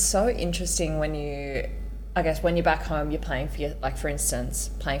it's so interesting when you're back home, you're playing for your, like for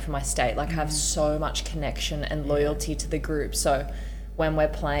instance, playing for my state, like I have so much connection and loyalty to the group. So when we're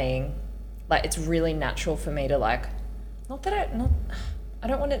playing, like it's really natural for me to like, I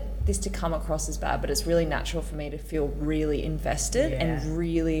don't want this to come across as bad, but it's really natural for me to feel really invested and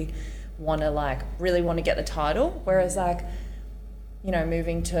really want to get the title. Whereas like,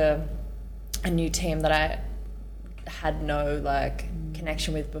 moving to a new team that I had no like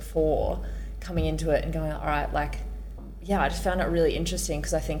connection with before, coming into it and going, all right, like, I just found it really interesting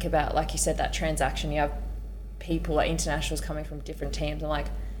because I think about, like you said, that transaction, you have people like internationals coming from different teams and like,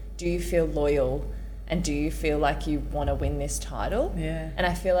 do you feel loyal and do you feel like you want to win this title? Yeah. And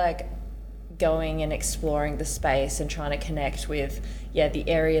I feel like going and exploring the space and trying to connect with the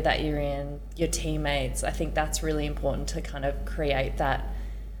area that you're in, your teammates, I think that's really important to kind of create that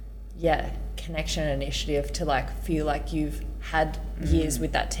connection and initiative to like feel like you've had years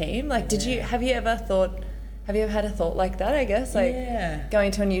with that team. Like have you ever had a thought like that, I guess, like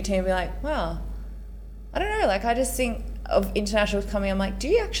going to a new team and be like, wow, I don't know, like I just think of internationals coming, I'm like, do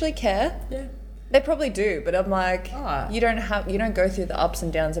you actually care? They probably do, but I'm like, you don't go through the ups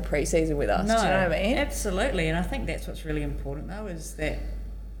and downs of pre-season with us. No, do you know what I mean? Absolutely. And I think that's what's really important though, is that,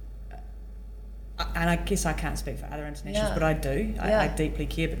 and I guess I can't speak for other internationals, but I do. I deeply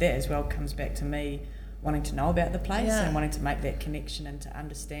care, but that as well comes back to me wanting to know about the place and wanting to make that connection and to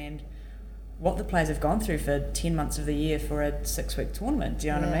understand what the players have gone through for 10 months of the year for a 6-week tournament. Do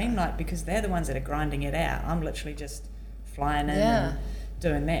you know what I mean? Like, because they're the ones that are grinding it out. I'm literally just flying in and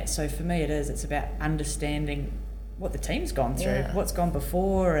doing that. So for me it's about understanding what the team's gone through, what's gone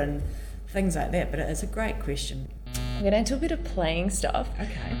before and things like that. But it's a great question. I'm going into a bit of playing stuff.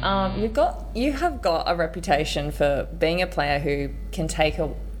 Okay. You have got a reputation for being a player who can take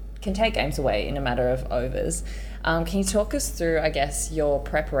games away in a matter of overs. Can you talk us through, I guess, your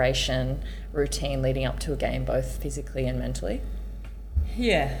preparation routine leading up to a game, both physically and mentally?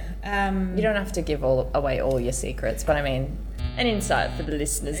 Yeah. You don't have to give away all your secrets, but I mean, an insight for the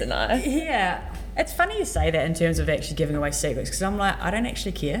listeners and I. Yeah. It's funny you say that in terms of actually giving away secrets, because I'm like, I don't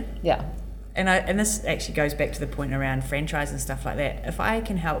actually care. Yeah. And this actually goes back to the point around franchise and stuff like that. If I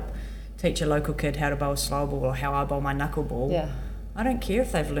can help teach a local kid how to bowl a slow ball or how I bowl my knuckleball, I don't care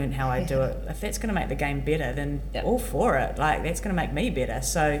if they've learned how I do it. If that's going to make the game better, then all for it. Like, that's going to make me better.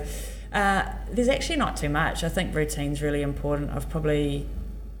 So there's actually not too much. I think routine's really important. I've probably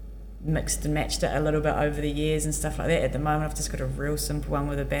mixed and matched it a little bit over the years and stuff like that. At the moment, I've just got a real simple one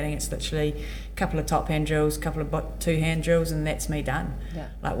with the batting. It's literally a couple of top hand drills, a couple of two hand drills, and that's me done.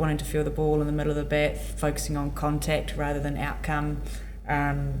 Like wanting to feel the ball in the middle of the bat, focusing on contact rather than outcome,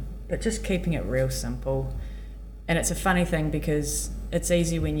 but just keeping it real simple. And it's a funny thing because it's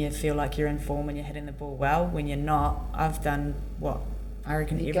easy when you feel like you're in form and you're hitting the ball well. When you're not, I've done what I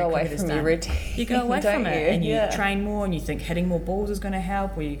reckon you every go away cricketer's from done. your routine. You go away from it and you Yeah. train more and you think hitting more balls is going to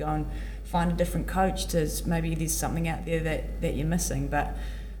help, or you go and find a different coach to maybe there's something out there that you're missing. But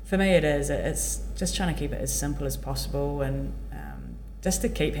for me it's just trying to keep it as simple as possible and just to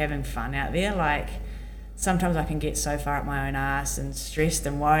keep having fun out there. Like sometimes I can get so far up my own ass and stressed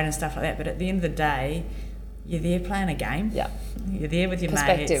and worried and stuff like that, but at the end of the day you're there playing a game. Yeah. You're there with your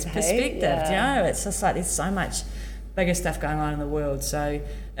Perspective, mates. hey? Perspective. Yeah. You know, it's just like there's so much bigger stuff going on in the world. So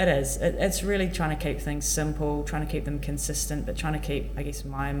it's really trying to keep things simple, trying to keep them consistent, but trying to keep, I guess,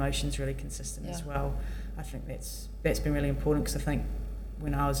 my emotions really consistent as well. I think that's been really important, because I think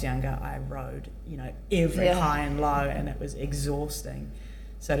when I was younger I rode, every high and low, and it was exhausting.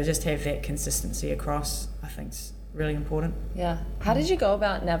 So to just have that consistency across, I think is really important. Yeah. How did you go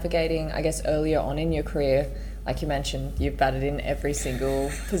about navigating, I guess, earlier on in your career? Like you mentioned, you've batted in every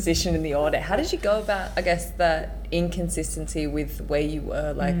single position in the order. How did you go about, I guess, that inconsistency with where you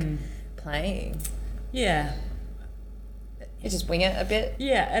were, playing? Yeah. You just wing it a bit?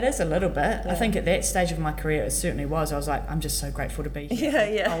 Yeah, it is a little bit. I think at that stage of my career, it certainly was. I was like, I'm just so grateful to be here.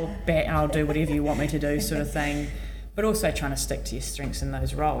 Yeah. I'll bat and I'll do whatever you want me to do, sort of thing. but also trying to stick to your strengths in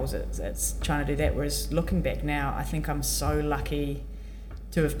those roles. It's trying to do that. Whereas looking back now, I think I'm so lucky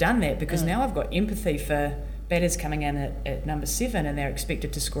to have done that, because now I've got empathy for batters coming in at number 7 and they're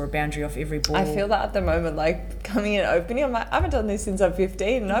expected to score a boundary off every ball. I feel that at the moment, like coming in opening, I'm like, I haven't done this since I'm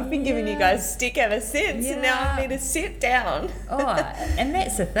 15 and I've been giving you guys stick ever since, and now I need to sit down. And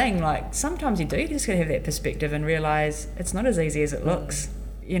that's the thing, like sometimes you just gotta have that perspective and realise it's not as easy as it looks,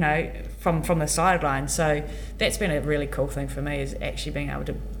 you know, from the sideline. So that's been a really cool thing for me, is actually being able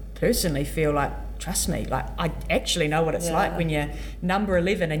to personally feel like, trust me, like I actually know what it's like when you're number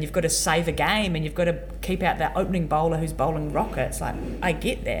 11 and you've got to save a game and you've got to keep out that opening bowler who's bowling rockets. Like, I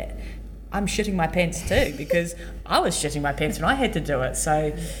get that. I'm shitting my pants too, because I was shitting my pants when I had to do it.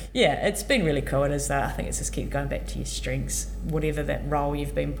 So yeah, it's been really cool. It is, I think it's just keep going back to your strengths, whatever that role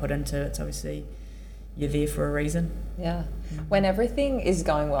you've been put into. It's obviously, you're there for a reason. Yeah. When everything is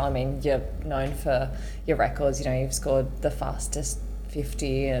going well, I mean, you're known for your records, you know, you've scored the fastest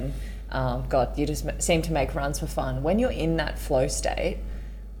 50 and God, you just seem to make runs for fun. When you're in that flow state,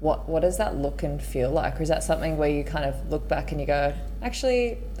 what does that look and feel like? Or is that something where you kind of look back and you go,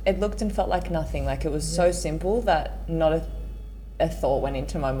 actually, it looked and felt like nothing, like it was so simple that not a thought went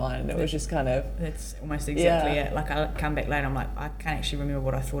into my mind. It was just kind of... That's almost exactly it. Like, I come back later, I'm like, I can't actually remember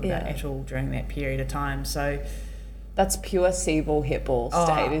what I thought about at all during that period of time. So... That's pure see ball, hit ball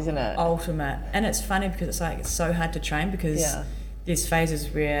state, isn't it? Ultimate. And it's funny because it's like, it's so hard to train, because there's phases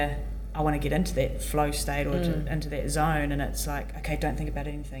where I want to get into that flow state or into that zone, and it's like, okay, don't think about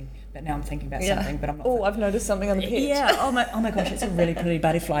anything. But now I'm thinking about something, but I'm not. Oh, I've noticed something on the pitch. Yeah. Oh my gosh, it's a really pretty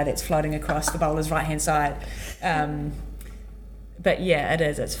butterfly that's floating across the bowler's right hand side. But yeah, it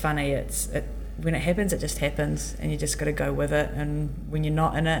is. It's funny. When it happens, it just happens, and you just got to go with it. And when you're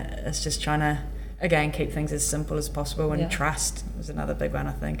not in it, it's just trying to, again, keep things as simple as possible. And trust is another big one,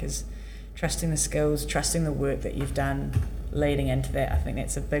 I think, is trusting the skills, trusting the work that you've done leading into that. I think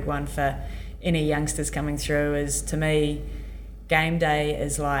that's a big one for any youngsters coming through. Is, to me, game day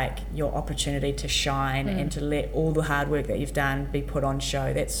is like your opportunity to shine and to let all the hard work that you've done be put on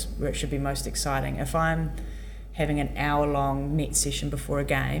show. That's where it should be most exciting. If I'm having an hour-long net session before a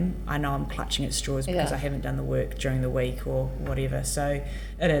game, I know I'm clutching at straws because I haven't done the work during the week or whatever. So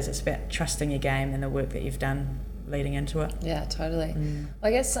it's about trusting your game and the work that you've done leading into it. Yeah, totally.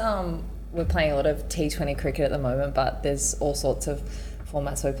 I guess we're playing a lot of T20 cricket at the moment, but there's all sorts of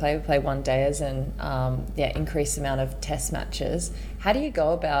formats we play. We play one days and increased amount of test matches. How do you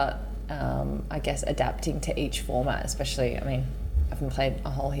go about, I guess, adapting to each format? Especially, I mean, I haven't played a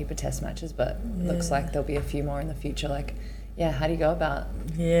whole heap of test matches, but looks like there'll be a few more in the future. Like, how do you go about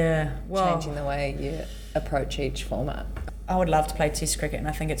changing the way you approach each format? I would love to play test cricket, and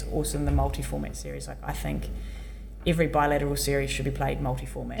I think it's awesome, the multi-format series. Like, I think every bilateral series should be played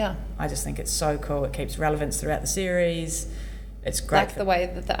multi-format. Yeah. I just think it's so cool. It keeps relevance throughout the series. It's great. Like the way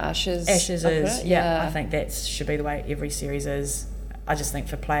that the Ashes is. Yeah, I think that should be the way every series is. I just think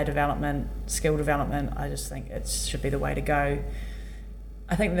for player development, skill development, I just think it should be the way to go.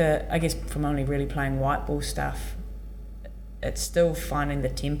 I think I guess from only really playing white ball stuff, it's still finding the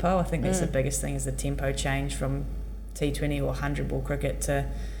tempo. I think that's the biggest thing, is the tempo change from T20 or 100 ball cricket to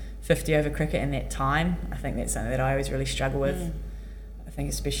 50 over cricket in that time. I think that's something that I always really struggle with. I think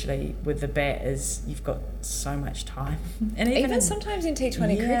especially with the bat is you've got so much time. And even sometimes in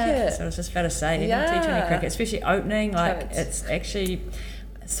T20 cricket. So I was just about to say, even T20 cricket, especially opening, like it's actually...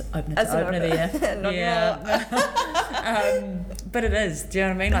 opener to opener there. But it is, do you know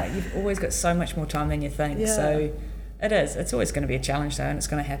what I mean? Like, you've always got so much more time than you think. So it's always going to be a challenge though, and it's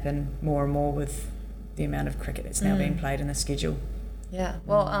going to happen more and more with the amount of cricket that's now being played in the schedule.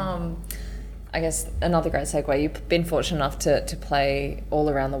 Well, I guess another great segue, you've been fortunate enough to play all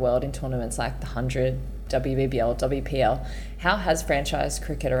around the world in tournaments like the 100, WBBL, WPL. How has franchise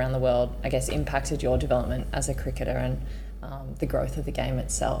cricket around the world, I guess, impacted your development as a cricketer and the growth of the game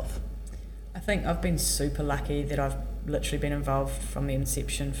itself? I think I've been super lucky that I've literally been involved from the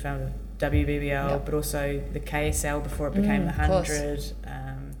inception from WBBL, but also the KSL before it became the 100.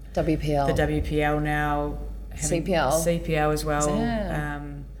 WPL. The WPL now. CPL as well.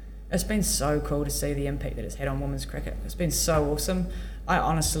 It's been so cool to see the impact that it's had on women's cricket. It's been so awesome. I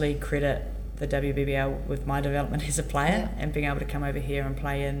honestly credit the WBBL with my development as a player and being able to come over here and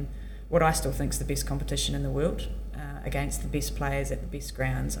play in what I still think is the best competition in the world against the best players at the best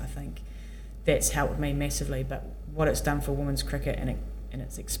grounds. I think that's helped me massively. But what it's done for women's cricket and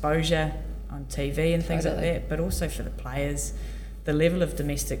its exposure on TV and things like that, but also for the players, the level of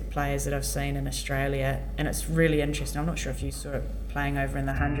domestic players that I've seen in Australia, and it's really interesting. I'm not sure if you saw it playing over in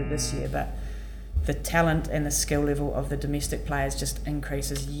the 100 this year, but the talent and the skill level of the domestic players just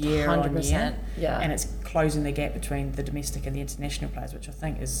increases year on year. Yeah. And it's closing the gap between the domestic and the international players, which I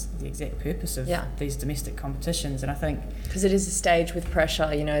think is the exact purpose of these domestic competitions. And I think... Because it is a stage with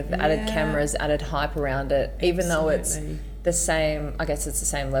pressure, you know, the added cameras, added hype around it, even though it's the same, I guess it's the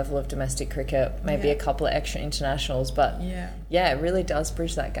same level of domestic cricket, maybe a couple of extra internationals, but it really does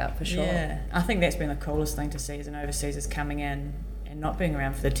bridge that gap for sure. Yeah, I think that's been the coolest thing to see as an overseas is coming in and not being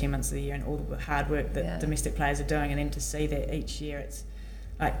around for the 10 months of the year and all the hard work that domestic players are doing, and then to see that each year, it's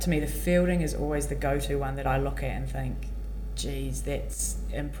like, to me, the fielding is always the go-to one that I look at and think, geez, that's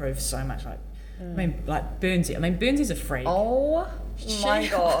improved so much. Like, I mean, like Burnsy's a freak. Oh my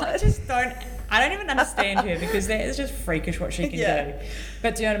God. I don't even understand her, because that is just freakish what she can do.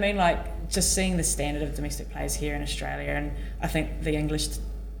 But do you know what I mean? Like, just seeing the standard of domestic players here in Australia, and I think the English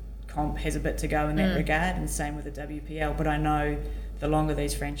comp has a bit to go in that regard, and same with the WPL. But I know the longer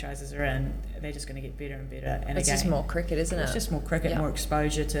these franchises are in, they're just going to get better and better. And it's just more cricket, isn't it? It's just more cricket, more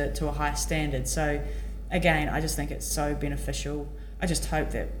exposure to a high standard. So again, I just think it's so beneficial. I just hope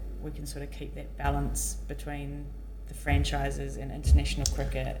that we can sort of keep that balance between the franchises and international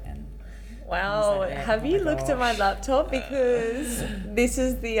cricket. And wow, like have you looked at my laptop? Because this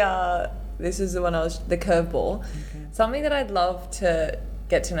is the one the curveball. Okay. Something that I'd love to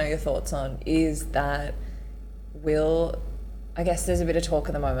get to know your thoughts on is that I guess there's a bit of talk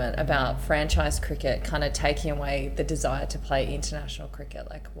at the moment about franchise cricket kind of taking away the desire to play international cricket.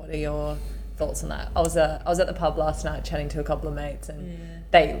 Like, what are your thoughts on that? I was at the pub last night chatting to a couple of mates, and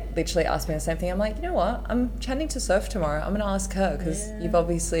they literally asked me the same thing. I'm like, you know what? I'm chatting to Soph tomorrow. I'm going to ask her, because you've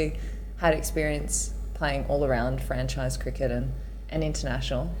obviously had experience playing all around franchise cricket and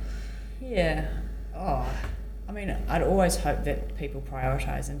international. Yeah. Oh, I mean, I'd always hope that people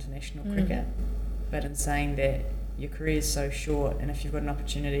prioritise international cricket, but in saying that, your career is so short, and if you've got an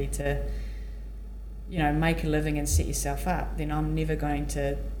opportunity to, you know, make a living and set yourself up, then I'm never going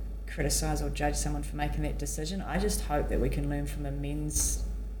to criticise or judge someone for making that decision. I just hope that we can learn from the men's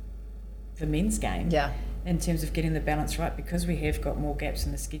game, in terms of getting the balance right, because we have got more gaps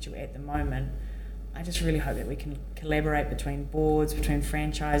in the schedule at the moment. I just really hope that we can collaborate between boards, between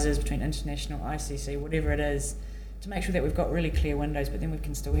franchises, between international, ICC, whatever it is, to make sure that we've got really clear windows, but then we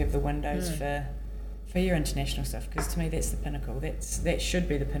can still have the windows for your international stuff, because to me that's the pinnacle. That should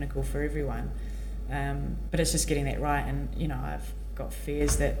be the pinnacle for everyone. But it's just getting that right. And you know, I've got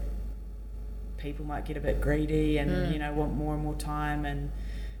fears that people might get a bit greedy and you know, want more and more time, and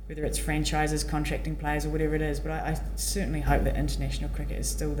whether it's franchises contracting players or whatever it is. But I certainly hope that international cricket is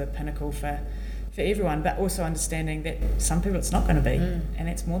still the pinnacle for everyone, but also understanding that some people it's not going to be, and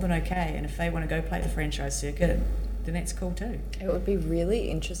that's more than okay. And if they want to go play the franchise circuit, then that's cool too. It would be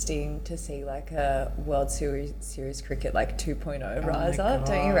really interesting to see like a World Series cricket like 2.0 rise up,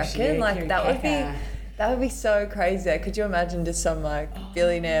 don't you reckon? Like that would be so crazy. Could you imagine just some like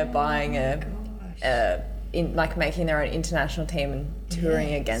billionaire buying making their own international team and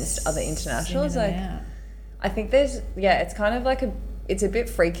touring against other internationals? Like, I think there's it's kind of like it's a bit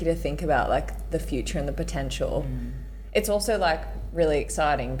freaky to think about, like the future and the potential. It's also like really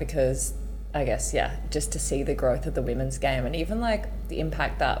exciting because I guess, just to see the growth of the women's game, and even like the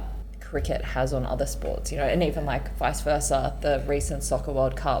impact that cricket has on other sports, you know, and even like vice versa, the recent Soccer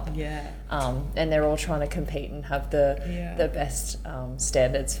World Cup. And they're all trying to compete and have the best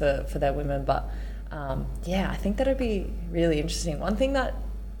standards for their women. But I think that'd be really interesting. One thing that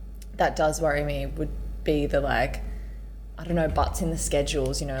does worry me would be the like, I don't know, butts in the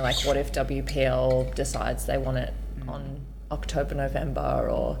schedules, you know, like what if WPL decides they want it on October, November,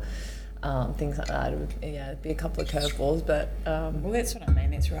 or things like that. It'd be a couple of curveballs, but well, that's what I mean.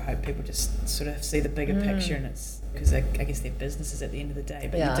 That's where I hope people just sort of see the bigger picture, and it's because I guess their businesses at the end of the day.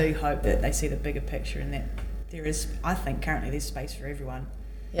 But you do hope that they see the bigger picture, and that there is, I think, currently there's space for everyone.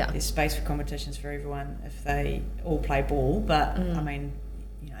 There's space for competitions for everyone if they all play ball. But I mean,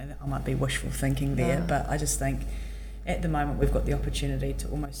 you know, I might be wishful thinking there, but I just think at the moment we've got the opportunity to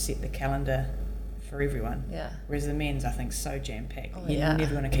almost set the calendar for everyone. Whereas the men's, I think, so jam-packed. You're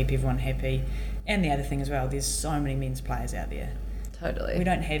never going to keep everyone happy. And the other thing as well, there's so many men's players out there. Totally. We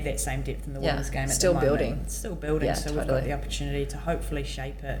don't have that same depth in the women's game at still the moment. Building. It's still building, so we've got the opportunity to hopefully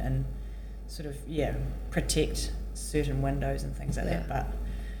shape it and sort of, protect certain windows and things like that. But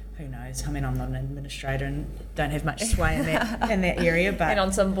who knows? I mean, I'm not an administrator and don't have much sway in that area. But and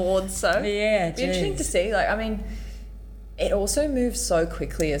on some boards, so it'd be interesting to see. Like, I mean, it also moves so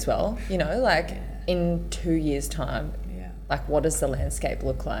quickly as well. You know, like in 2 years' time, like what does the landscape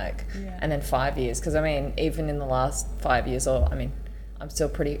look like? And then 5 years, because I mean, even in the last 5 years, I'm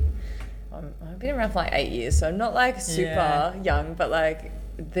still I've been around for like 8 years, so I'm not like super young, but like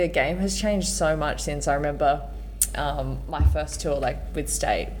the game has changed so much since I remember my first tour, like with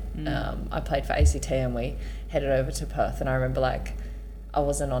state. I played for ACT and we headed over to Perth, and I remember like I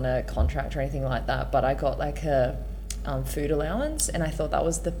wasn't on a contract or anything like that, but I got like a food allowance, and I thought that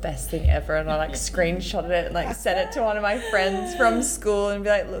was the best thing ever, and I like screenshotted it and like sent it to one of my friends from school and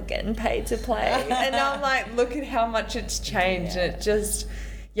be like, look, getting paid to play. And now I'm like, look at how much it's changed. And it just,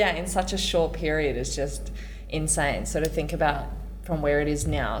 in such a short period is just insane. So to think about from where it is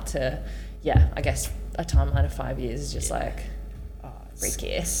now to, I guess a timeline of 5 years is just like freaky.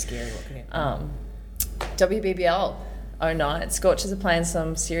 It's scary what can happen. WBBL, night. Scorchers are playing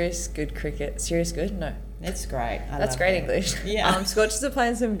some serious good cricket. Serious good? No. That's great. That's great English. Yeah. Scorchers are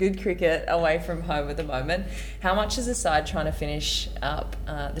playing some good cricket away from home at the moment. How much is the side trying to finish up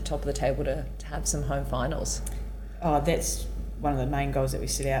the top of the table to have some home finals? Oh, that's one of the main goals that we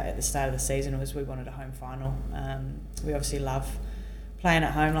set out at the start of the season, was we wanted a home final. We obviously love playing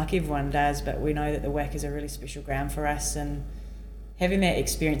at home like everyone does, but we know that the WAC is a really special ground for us, and having that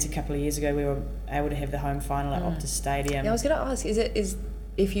experience a couple of years ago, we were able to have the home final at Optus Stadium. Yeah, I was going to ask,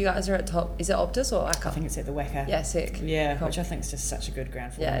 if you guys are at top, is it Optus or WACA? I think it's at the WACA. Yeah, sick. Yeah, cool. Which I think is just such a good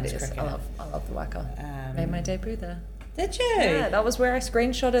ground for women's cricket. I love the WACA. Made my debut there. Did you? Yeah, that was where I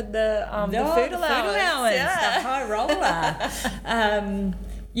screenshotted the food allowance. Yeah. The high roller.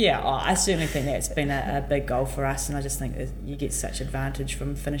 I certainly think that's been a big goal for us, and I just think that you get such advantage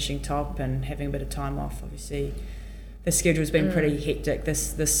from finishing top and having a bit of time off. Obviously, the schedule's been pretty hectic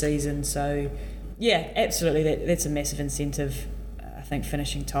this season, so absolutely, that's a massive incentive. I think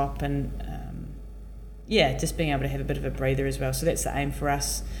finishing top and just being able to have a bit of a breather as well. So that's the aim for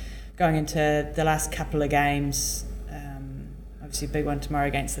us going into the last couple of games. Obviously, a big one tomorrow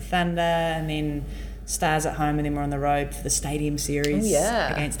against the Thunder, and then Stars at home, and then we're on the road for the Stadium Series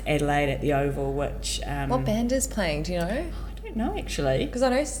against Adelaide at the Oval. Which what band is playing? Do you know? I don't know actually, because I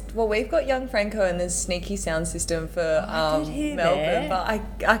know we've got Young Franco and there's Sneaky Sound System for Melbourne, that.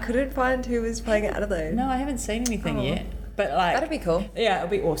 but I couldn't find who was playing at Adelaide. No, I haven't seen anything yet. But like, that'd be cool. Yeah, it'll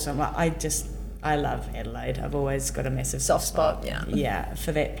be awesome. I love Adelaide. I've always got a massive soft spot. Yeah,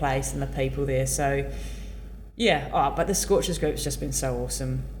 for that place and the people there. So but the Scorchers group's just been so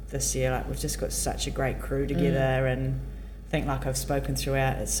awesome this year. Like, we've just got such a great crew together, and I think, like I've spoken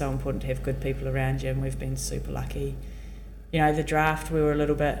throughout, it's so important to have good people around you, and we've been super lucky. You know, the draft, we were a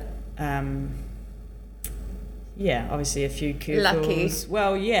little bit obviously a few curveballs. Lucky.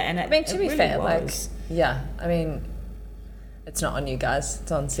 Well, and it, to be really fair, was. It's not on you guys,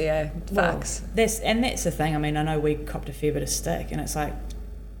 it's on CA. Facts. Well, that's the thing. I mean, I know we copped a fair bit of stick, and it's like,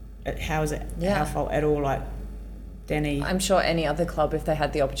 how is it our fault at all? Like, Danny, I'm sure any other club, if they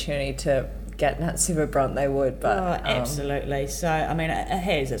had the opportunity to get Nat Brunt, they would. But absolutely. So I mean,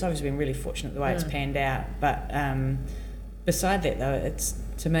 it's obviously been really fortunate the way it's panned out. But beside that, though, it's,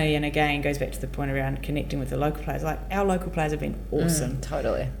 to me, and again goes back to the point around connecting with the local players. Like, our local players have been awesome.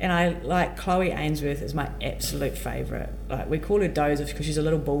 Totally. And I like Chloe Ainsworth is my absolute favourite. Like, we call her Dozer because she's a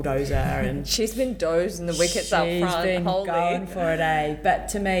little bulldozer, and she's been dozing the wickets up front. She's been going for a day. But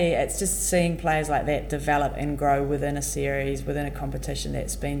to me, it's just seeing players like that develop and grow within a series, within a competition,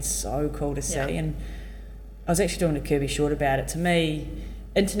 that's been so cool to see. And I was actually talking to Kirby Short about it. To me,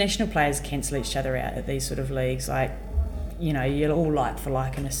 international players cancel each other out at these sort of leagues. Like, you know, you're all like for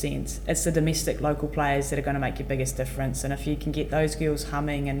like in a sense. It's the domestic local players that are going to make your biggest difference, and if you can get those girls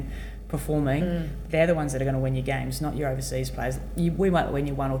humming and performing, they're the ones that are going to win your games, not your overseas players. We might win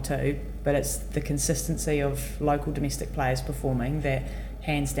you one or two, but it's the consistency of local domestic players performing that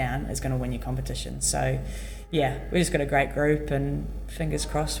hands down is going to win your competition. So we just got a great group, and fingers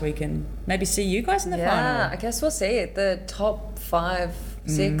crossed we can maybe see you guys in the final. Yeah, I guess we'll see. The top 5,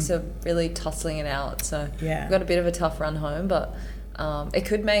 6 are really tussling it out, so we've got a bit of a tough run home, but it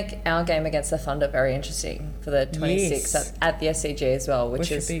could make our game against the Thunder very interesting for the 26th at the SCG as well, which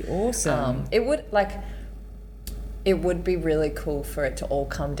would be awesome. It would be really cool for it to all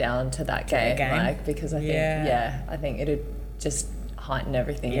come down to that game. Like, because I think it'd just heighten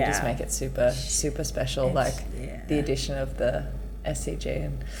everything and just make it super super special. The addition of the SCG.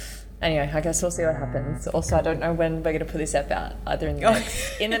 And anyway, I guess we'll see what happens. Also, I don't know when we're going to put this app out, either in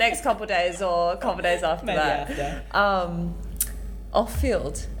the next couple of days or a couple of days after that. Off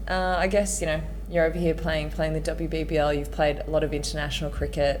field, I guess, you know, you're over here playing the WBBL. You've played a lot of international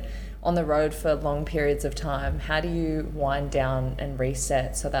cricket on the road for long periods of time. How do you wind down and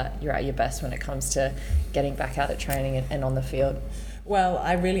reset so that you're at your best when it comes to getting back out at training and on the field? Well,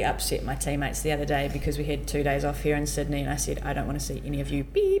 I really upset my teammates the other day because we had 2 days off here in Sydney, and I said, I don't want to see any of you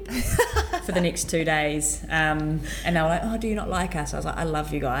beep for the next 2 days. And they were like, oh, do you not like us? I was like, I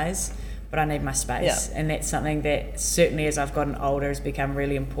love you guys, but I need my space. And that's something that certainly as I've gotten older has become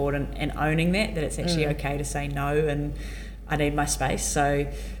really important, and owning that it's actually okay to say no and I need my space.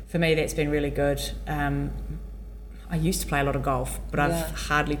 So for me, that's been really good. I used to play a lot of golf, but I've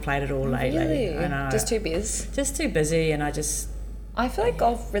hardly played it all lately. Really? I know. Just too busy? Just too busy, and I feel like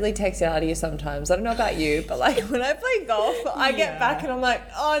golf really takes it out of you sometimes. I don't know about you, but like when I play golf, I get back and I'm like,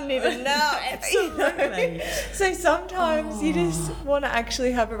 oh, I need a nap. Absolutely. You know? So sometimes you just want to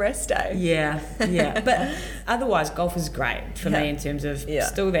actually have a rest day. Yeah. But otherwise, golf is great for me in terms of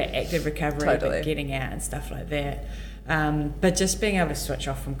still that active recovery, but getting out and stuff like that. But just being able to switch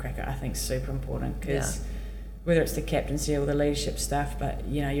off from cricket, I think is super important, because whether it's the captaincy or the leadership stuff, but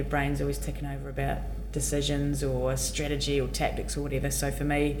your brain's always ticking over about decisions or strategy or tactics or whatever. So for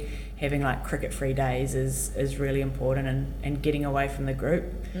me, having like cricket free days is really important, and getting away from the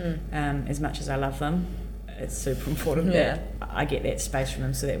group, as much as I love them, it's super important that I get that space from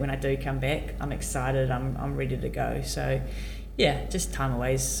them, so that when I do come back, I'm excited, I'm ready to go. So just time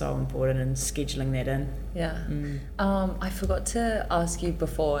away is so important, and scheduling that in. I forgot to ask you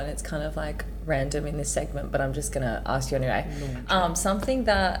before, and it's kind of like random in this segment, but I'm just gonna ask you anyway. Something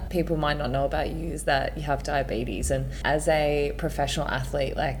that people might not know about you is that you have diabetes, and as a professional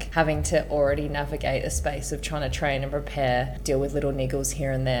athlete, like having to already navigate a space of trying to train and prepare, deal with little niggles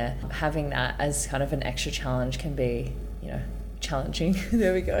here and there, having that as kind of an extra challenge can be, challenging.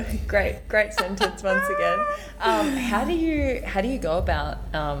 There we go. Great sentence once again. How do you go about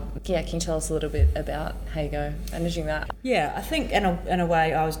can you tell us a little bit about how you go managing that? I think in a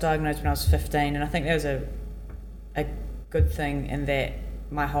way I was diagnosed when I was 15, and I think that was a good thing in that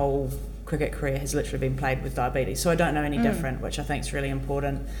my whole cricket career has literally been played with diabetes, so I don't know any different, which I think is really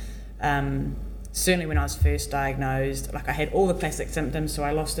important. Certainly when I was first diagnosed, like I had all the classic symptoms, so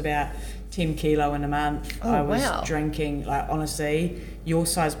I lost about 10 kilo in a month. I was drinking, like honestly, your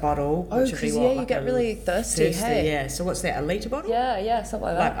size bottle. Which would be what, you get really thirsty. Hey? Yeah, so what's that, a litre bottle? Yeah, something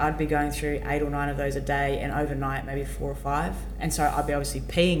like that. Like I'd be going through 8 or 9 of those a day, and overnight maybe 4 or 5. And so I'd be obviously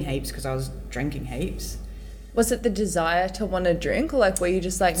peeing heaps because I was drinking heaps. Was it the desire to want to drink, or like were you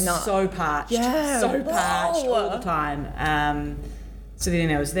just like not? So parched. Parched all the time. So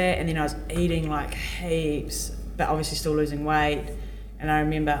then I was there, and then I was eating like heaps, but obviously still losing weight. And I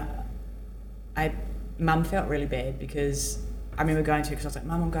remember Mum felt really bad, because I remember going to her because I was like,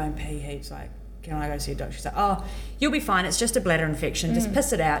 Mum, I'm going pee heaps, like, can I go see a doctor? She's like, oh, you'll be fine, it's just a bladder infection, just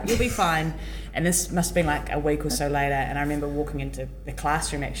piss it out, you'll be fine. And this must have been like a week or so later, and I remember walking into the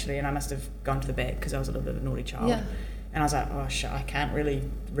classroom actually, and I must have gone to the back because I was a little bit of a naughty child. And I was like, oh shit, I can't really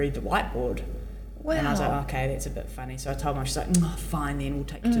read the whiteboard. Wow. And I was like, okay, that's a bit funny. So I told Mum, she's like, oh, fine then, we'll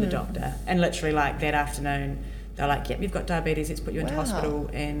take you to the doctor. And literally like that afternoon, they're like, yep, you've got diabetes, let's put you into hospital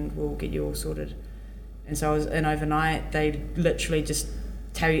and we'll get you all sorted. And so I was in overnight. They literally just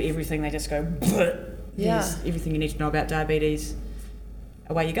tell you everything. They just go, here's everything you need to know about diabetes.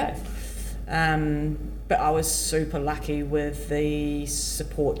 Away you go. But I was super lucky with the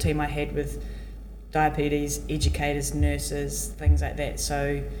support team I had with diabetes, educators, nurses, things like that.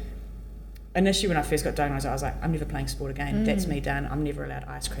 So initially when I first got diagnosed, I was like, I'm never playing sport again. That's me done. I'm never allowed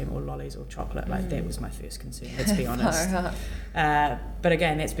ice cream or lollies or chocolate. Like that was my first concern, let's be honest. But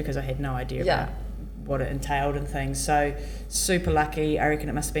again, that's because I had no idea about what it entailed and things. So super lucky. I reckon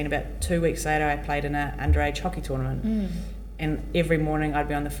it must have been about 2 weeks later, I played in an underage hockey tournament. And every morning I'd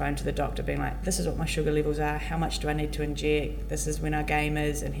be on the phone to the doctor being like, this is what my sugar levels are, how much do I need to inject, this is when our game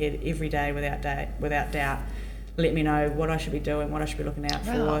is, and he'd every day without doubt let me know what I should be doing, what I should be looking out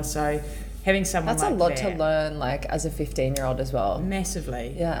for. So having someone that's like a lot that, to learn, like as a 15-year-old as well.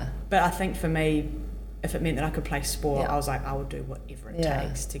 Massively. But I think for me, if it meant that I could play sport, I was like, I will do whatever it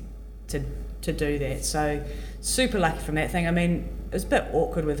takes to do that. So super lucky from that thing. I mean, it was a bit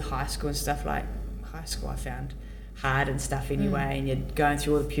awkward with high school and stuff. Like high school I found hard and stuff anyway, and you're going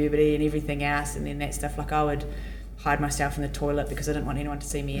through all the puberty and everything else, and then that stuff, like I would hide myself in the toilet because I didn't want anyone to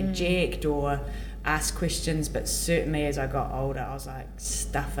see me inject or ask questions. But certainly as I got older, I was like,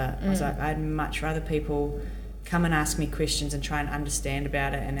 stuff it. I was like, I'd much rather people come and ask me questions and try and understand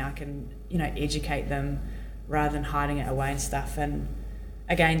about it, and I can, educate them rather than hiding it away and stuff. And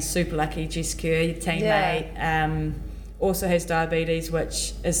again, super lucky, Jessica, your teammate, also has diabetes,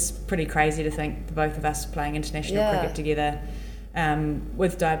 which is pretty crazy to think the both of us playing international cricket together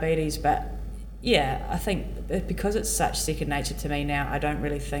with diabetes. But I think because it's such second nature to me now, I don't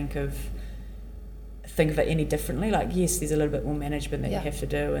really think of think of it any differently. Like, yes, there's a little bit more management that Yeah. you have to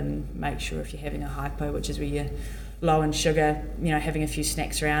do, and make sure if you're having a hypo, which is where you're low in sugar, having a few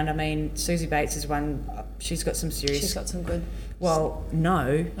snacks around. I mean, Susie Bates is one, she's got some serious... She's got some good... Well,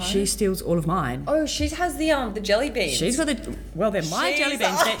 no, she steals all of mine. Oh, she has the jelly beans. She's got they're my jelly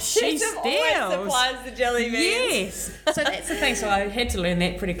beans that she steals. Always supplies the jelly beans. Yes. So that's the thing. So I had to learn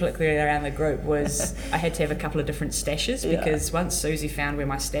that pretty quickly around the group. Was I had to have a couple of different stashes, because once Susie found where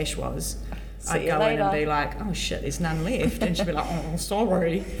my stash was, I'd go in and be like, oh shit, there's none left, and she'd be like, oh,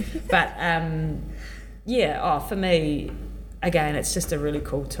 sorry. But for me, again, it's just a really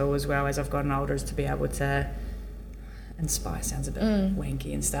cool tool as well as I've gotten older, is to be able to inspire. Sounds a bit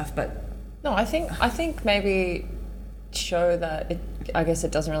wanky and stuff, but no, I think maybe show that I guess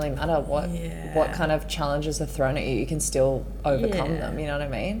it doesn't really matter what kind of challenges are thrown at you, you can still overcome them, you know what I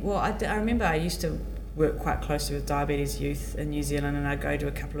mean? Well, I remember I used to work quite closely with diabetes youth in New Zealand, and I'd go to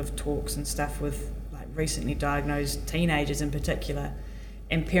a couple of talks and stuff with like recently diagnosed teenagers in particular,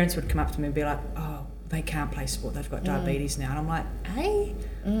 and parents would come up to me and be like, oh, they can't play sport, they've got diabetes now. And I'm like, hey,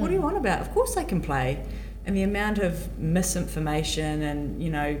 what do you want about? Of course they can play. And the amount of misinformation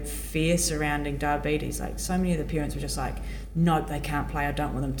and, fear surrounding diabetes, like so many of the parents were just like, nope, they can't play, I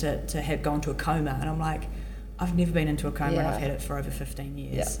don't want them to have gone into a coma. And I'm like, I've never been into a coma and I've had it for over 15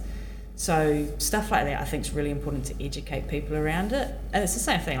 years. Yeah. So stuff like that I think is really important to educate people around it. And it's the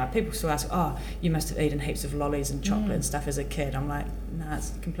same thing, like people still ask, oh, you must have eaten heaps of lollies and chocolate and stuff as a kid. I'm like, no,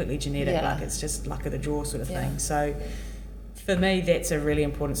 it's completely genetic, like it's just luck of the draw sort of thing. So for me, that's a really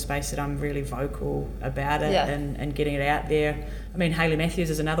important space that I'm really vocal about it and getting it out there. I mean, Hayley Matthews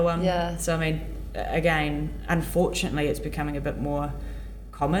is another one. Yeah. So, I mean, again, unfortunately, it's becoming a bit more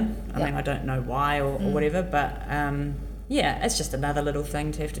common. I mean, I don't know why or whatever, but it's just another little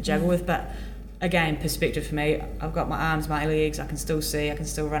thing to have to juggle with. But again, perspective for me, I've got my arms, my legs, I can still see, I can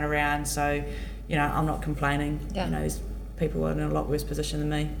still run around. So, I'm not complaining. Yeah. There's people are in a lot worse position than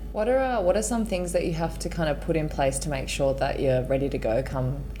me. What are some things that you have to kind of put in place to make sure that you're ready to go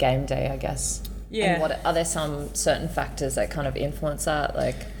come game day, I guess? Yeah. And are there some certain factors that kind of influence that?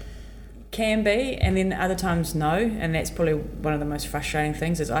 Like, can be, and then other times no, and that's probably one of the most frustrating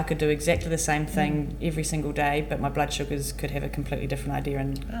things, is I could do exactly the same thing every single day, but my blood sugars could have a completely different idea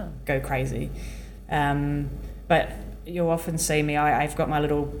and go crazy. But you'll often see me, I've got my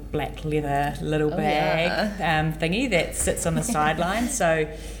little black leather bag thingy that sits on the sideline, so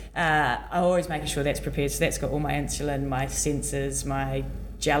I'm always making sure that's prepared. So that's got all my insulin, my sensors, my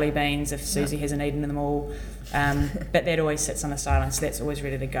jelly beans if Susie hasn't eaten them all, but that always sits on the sideline, so that's always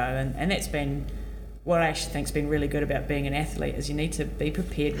ready to go. And that's been what I actually think's been really good about being an athlete, is you need to be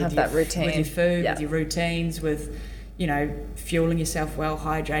prepared with your routine, with your food, with your routines, with fueling yourself well,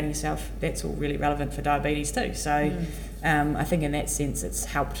 hydrating yourself. That's all really relevant for diabetes too. So I think in that sense it's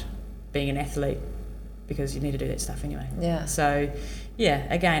helped being an athlete, because you need to do that stuff anyway. Yeah. So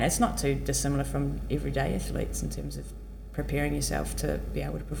again, it's not too dissimilar from everyday athletes in terms of preparing yourself to be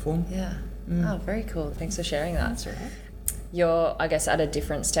able to perform. Yeah. Oh, very cool. Thanks for sharing that. That's all right. You're, I guess, at a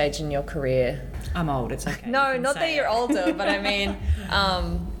different stage in your career. I'm old, it's okay. No, not that you're older, but I mean,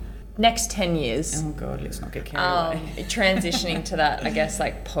 next 10 years. Oh God, let's not get carried away. Transitioning to that, I guess,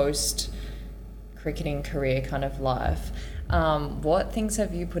 like post-cricketing career kind of life. What things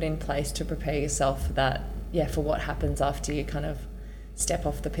have you put in place to prepare yourself for that, for what happens after you kind of step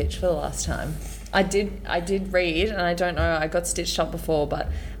off the pitch for the last time? I did read, and I don't know, I got stitched up before, but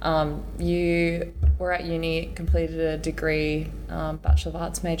you were at uni, completed a degree, Bachelor of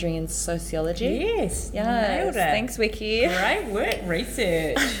Arts majoring in sociology. Yes, nailed it. Thanks, Wiki. Great work,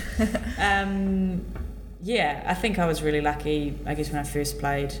 research. I think I was really lucky. I guess when I first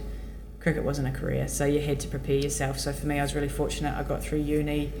played, cricket wasn't a career, so you had to prepare yourself. So for me, I was really fortunate. I got through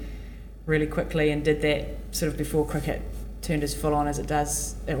uni really quickly and did that sort of before cricket turned as full on as it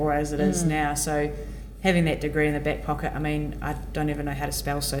does, or as it is now. So having that degree in the back pocket, I mean, I don't even know how to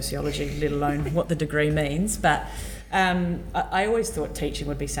spell sociology, let alone what the degree means, but I always thought teaching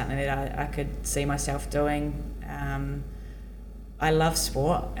would be something that I could see myself doing. I love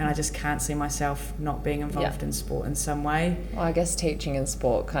sport, and I just can't see myself not being involved in sport in some way. Well, I guess teaching and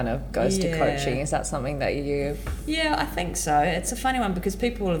sport kind of goes to coaching. Is that something that you... Yeah, I think so. It's a funny one, because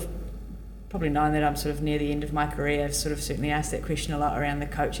people have probably known that I'm sort of near the end of my career. I've sort of certainly asked that question a lot around the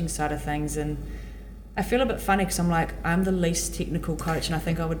coaching side of things, and I feel a bit funny because I'm like, I'm the least technical coach, and I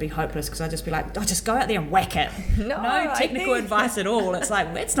think I would be hopeless, because I'd just be like, just go out there and whack it. No technical advice at all. It's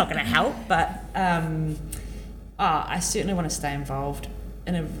like, that's not going to help. But I certainly want to stay involved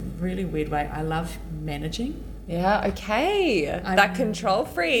in a really weird way. I love managing. Yeah, okay. That control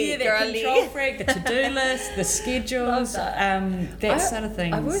freak. Yeah, the control freak, the to-do list, the schedules, that sort of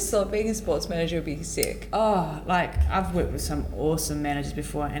things. I've always thought being a sports manager would be sick. Oh, like I've worked with some awesome managers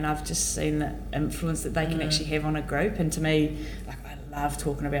before, and I've just seen the influence that they can actually have on a group. And to me, like, I love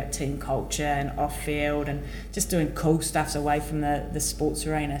talking about team culture and off-field and just doing cool stuffs away from the sports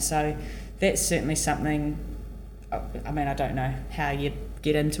arena. So that's certainly something, I mean, I don't know how you'd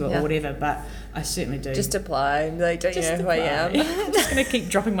get into it or whatever, but I certainly do. Just apply. Like, don't you know who I am? I'm just going to keep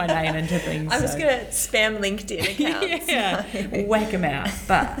dropping my name into things. I'm just going to spam LinkedIn accounts. Yeah, whack them out.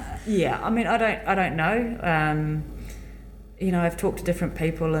 But yeah, I mean, I don't know. You know, I've talked to different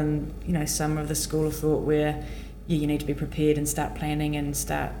people, and you know, some of the school of thought where you need to be prepared and start planning and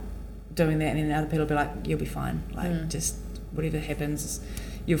start doing that, and then other people will be like, you'll be fine. Like, just whatever happens,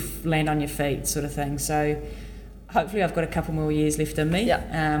 you'll land on your feet, sort of thing. So hopefully I've got a couple more years left in me,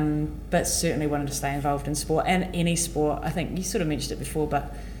 but certainly wanted to stay involved in sport and any sport. I think you sort of mentioned it before,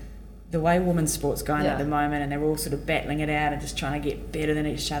 but the way women's sport's going at the moment, and they're all sort of battling it out and just trying to get better than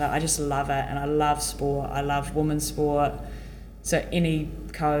each other, I just love it, and I love sport. I love women's sport. So any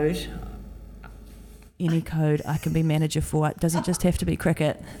code I can be manager for. It doesn't just have to be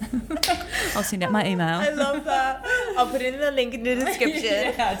cricket. I'll send out my email. I love that. I'll put it in the link in the description.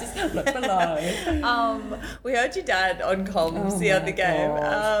 Yeah, just look below. We heard your dad on comms the other game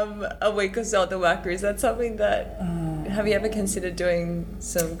a week or so at the Wacker. Is that something that have you ever considered doing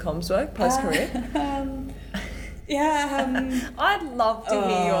some comms work post career? I'd love to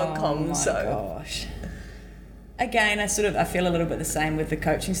hear you on comms. Gosh. Again, I feel a little bit the same with the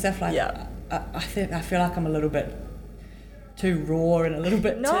coaching stuff. Like, I feel like I'm a little bit too raw and a little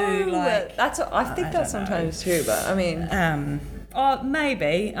bit too like. I think that's sometimes too, but I mean.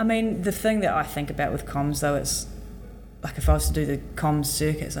 Maybe. I mean, the thing that I think about with comms though, it's like if I was to do the comms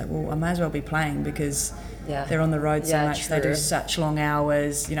circuit, it's like, well, I may as well be playing because they're on the road so much. True. They do such long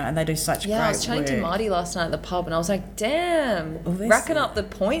hours, you know, and they do such great work. I was chatting to Marty last night at the pub, and I was like, damn, racking up the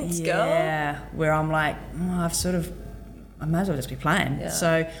points, girl. Yeah, where I'm like, I might as well just be playing. Yeah.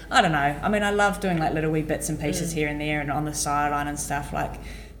 So, I don't know. I mean, I love doing like little wee bits and pieces here and there and on the sideline and stuff. Like,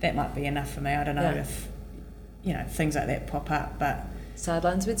 that might be enough for me. I don't know if, you know, things like that pop up, but...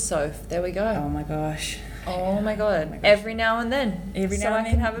 Sidelines with Soph. There we go. Oh, my gosh. Oh, my God. Every now and then. So I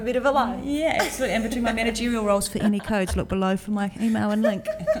can have a bit of a life. Yeah, absolutely. And between my managerial roles for any codes, look below for my email and link.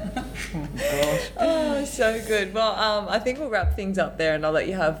 Oh, gosh. Oh, so good. Well, I think we'll wrap things up there, and I'll let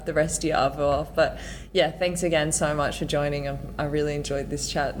you have the rest of your Arvo off. But yeah, thanks again so much for joining. I really enjoyed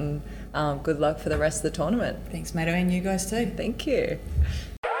this chat, and good luck for the rest of the tournament. Thanks, Mato, and you guys too. Thank you.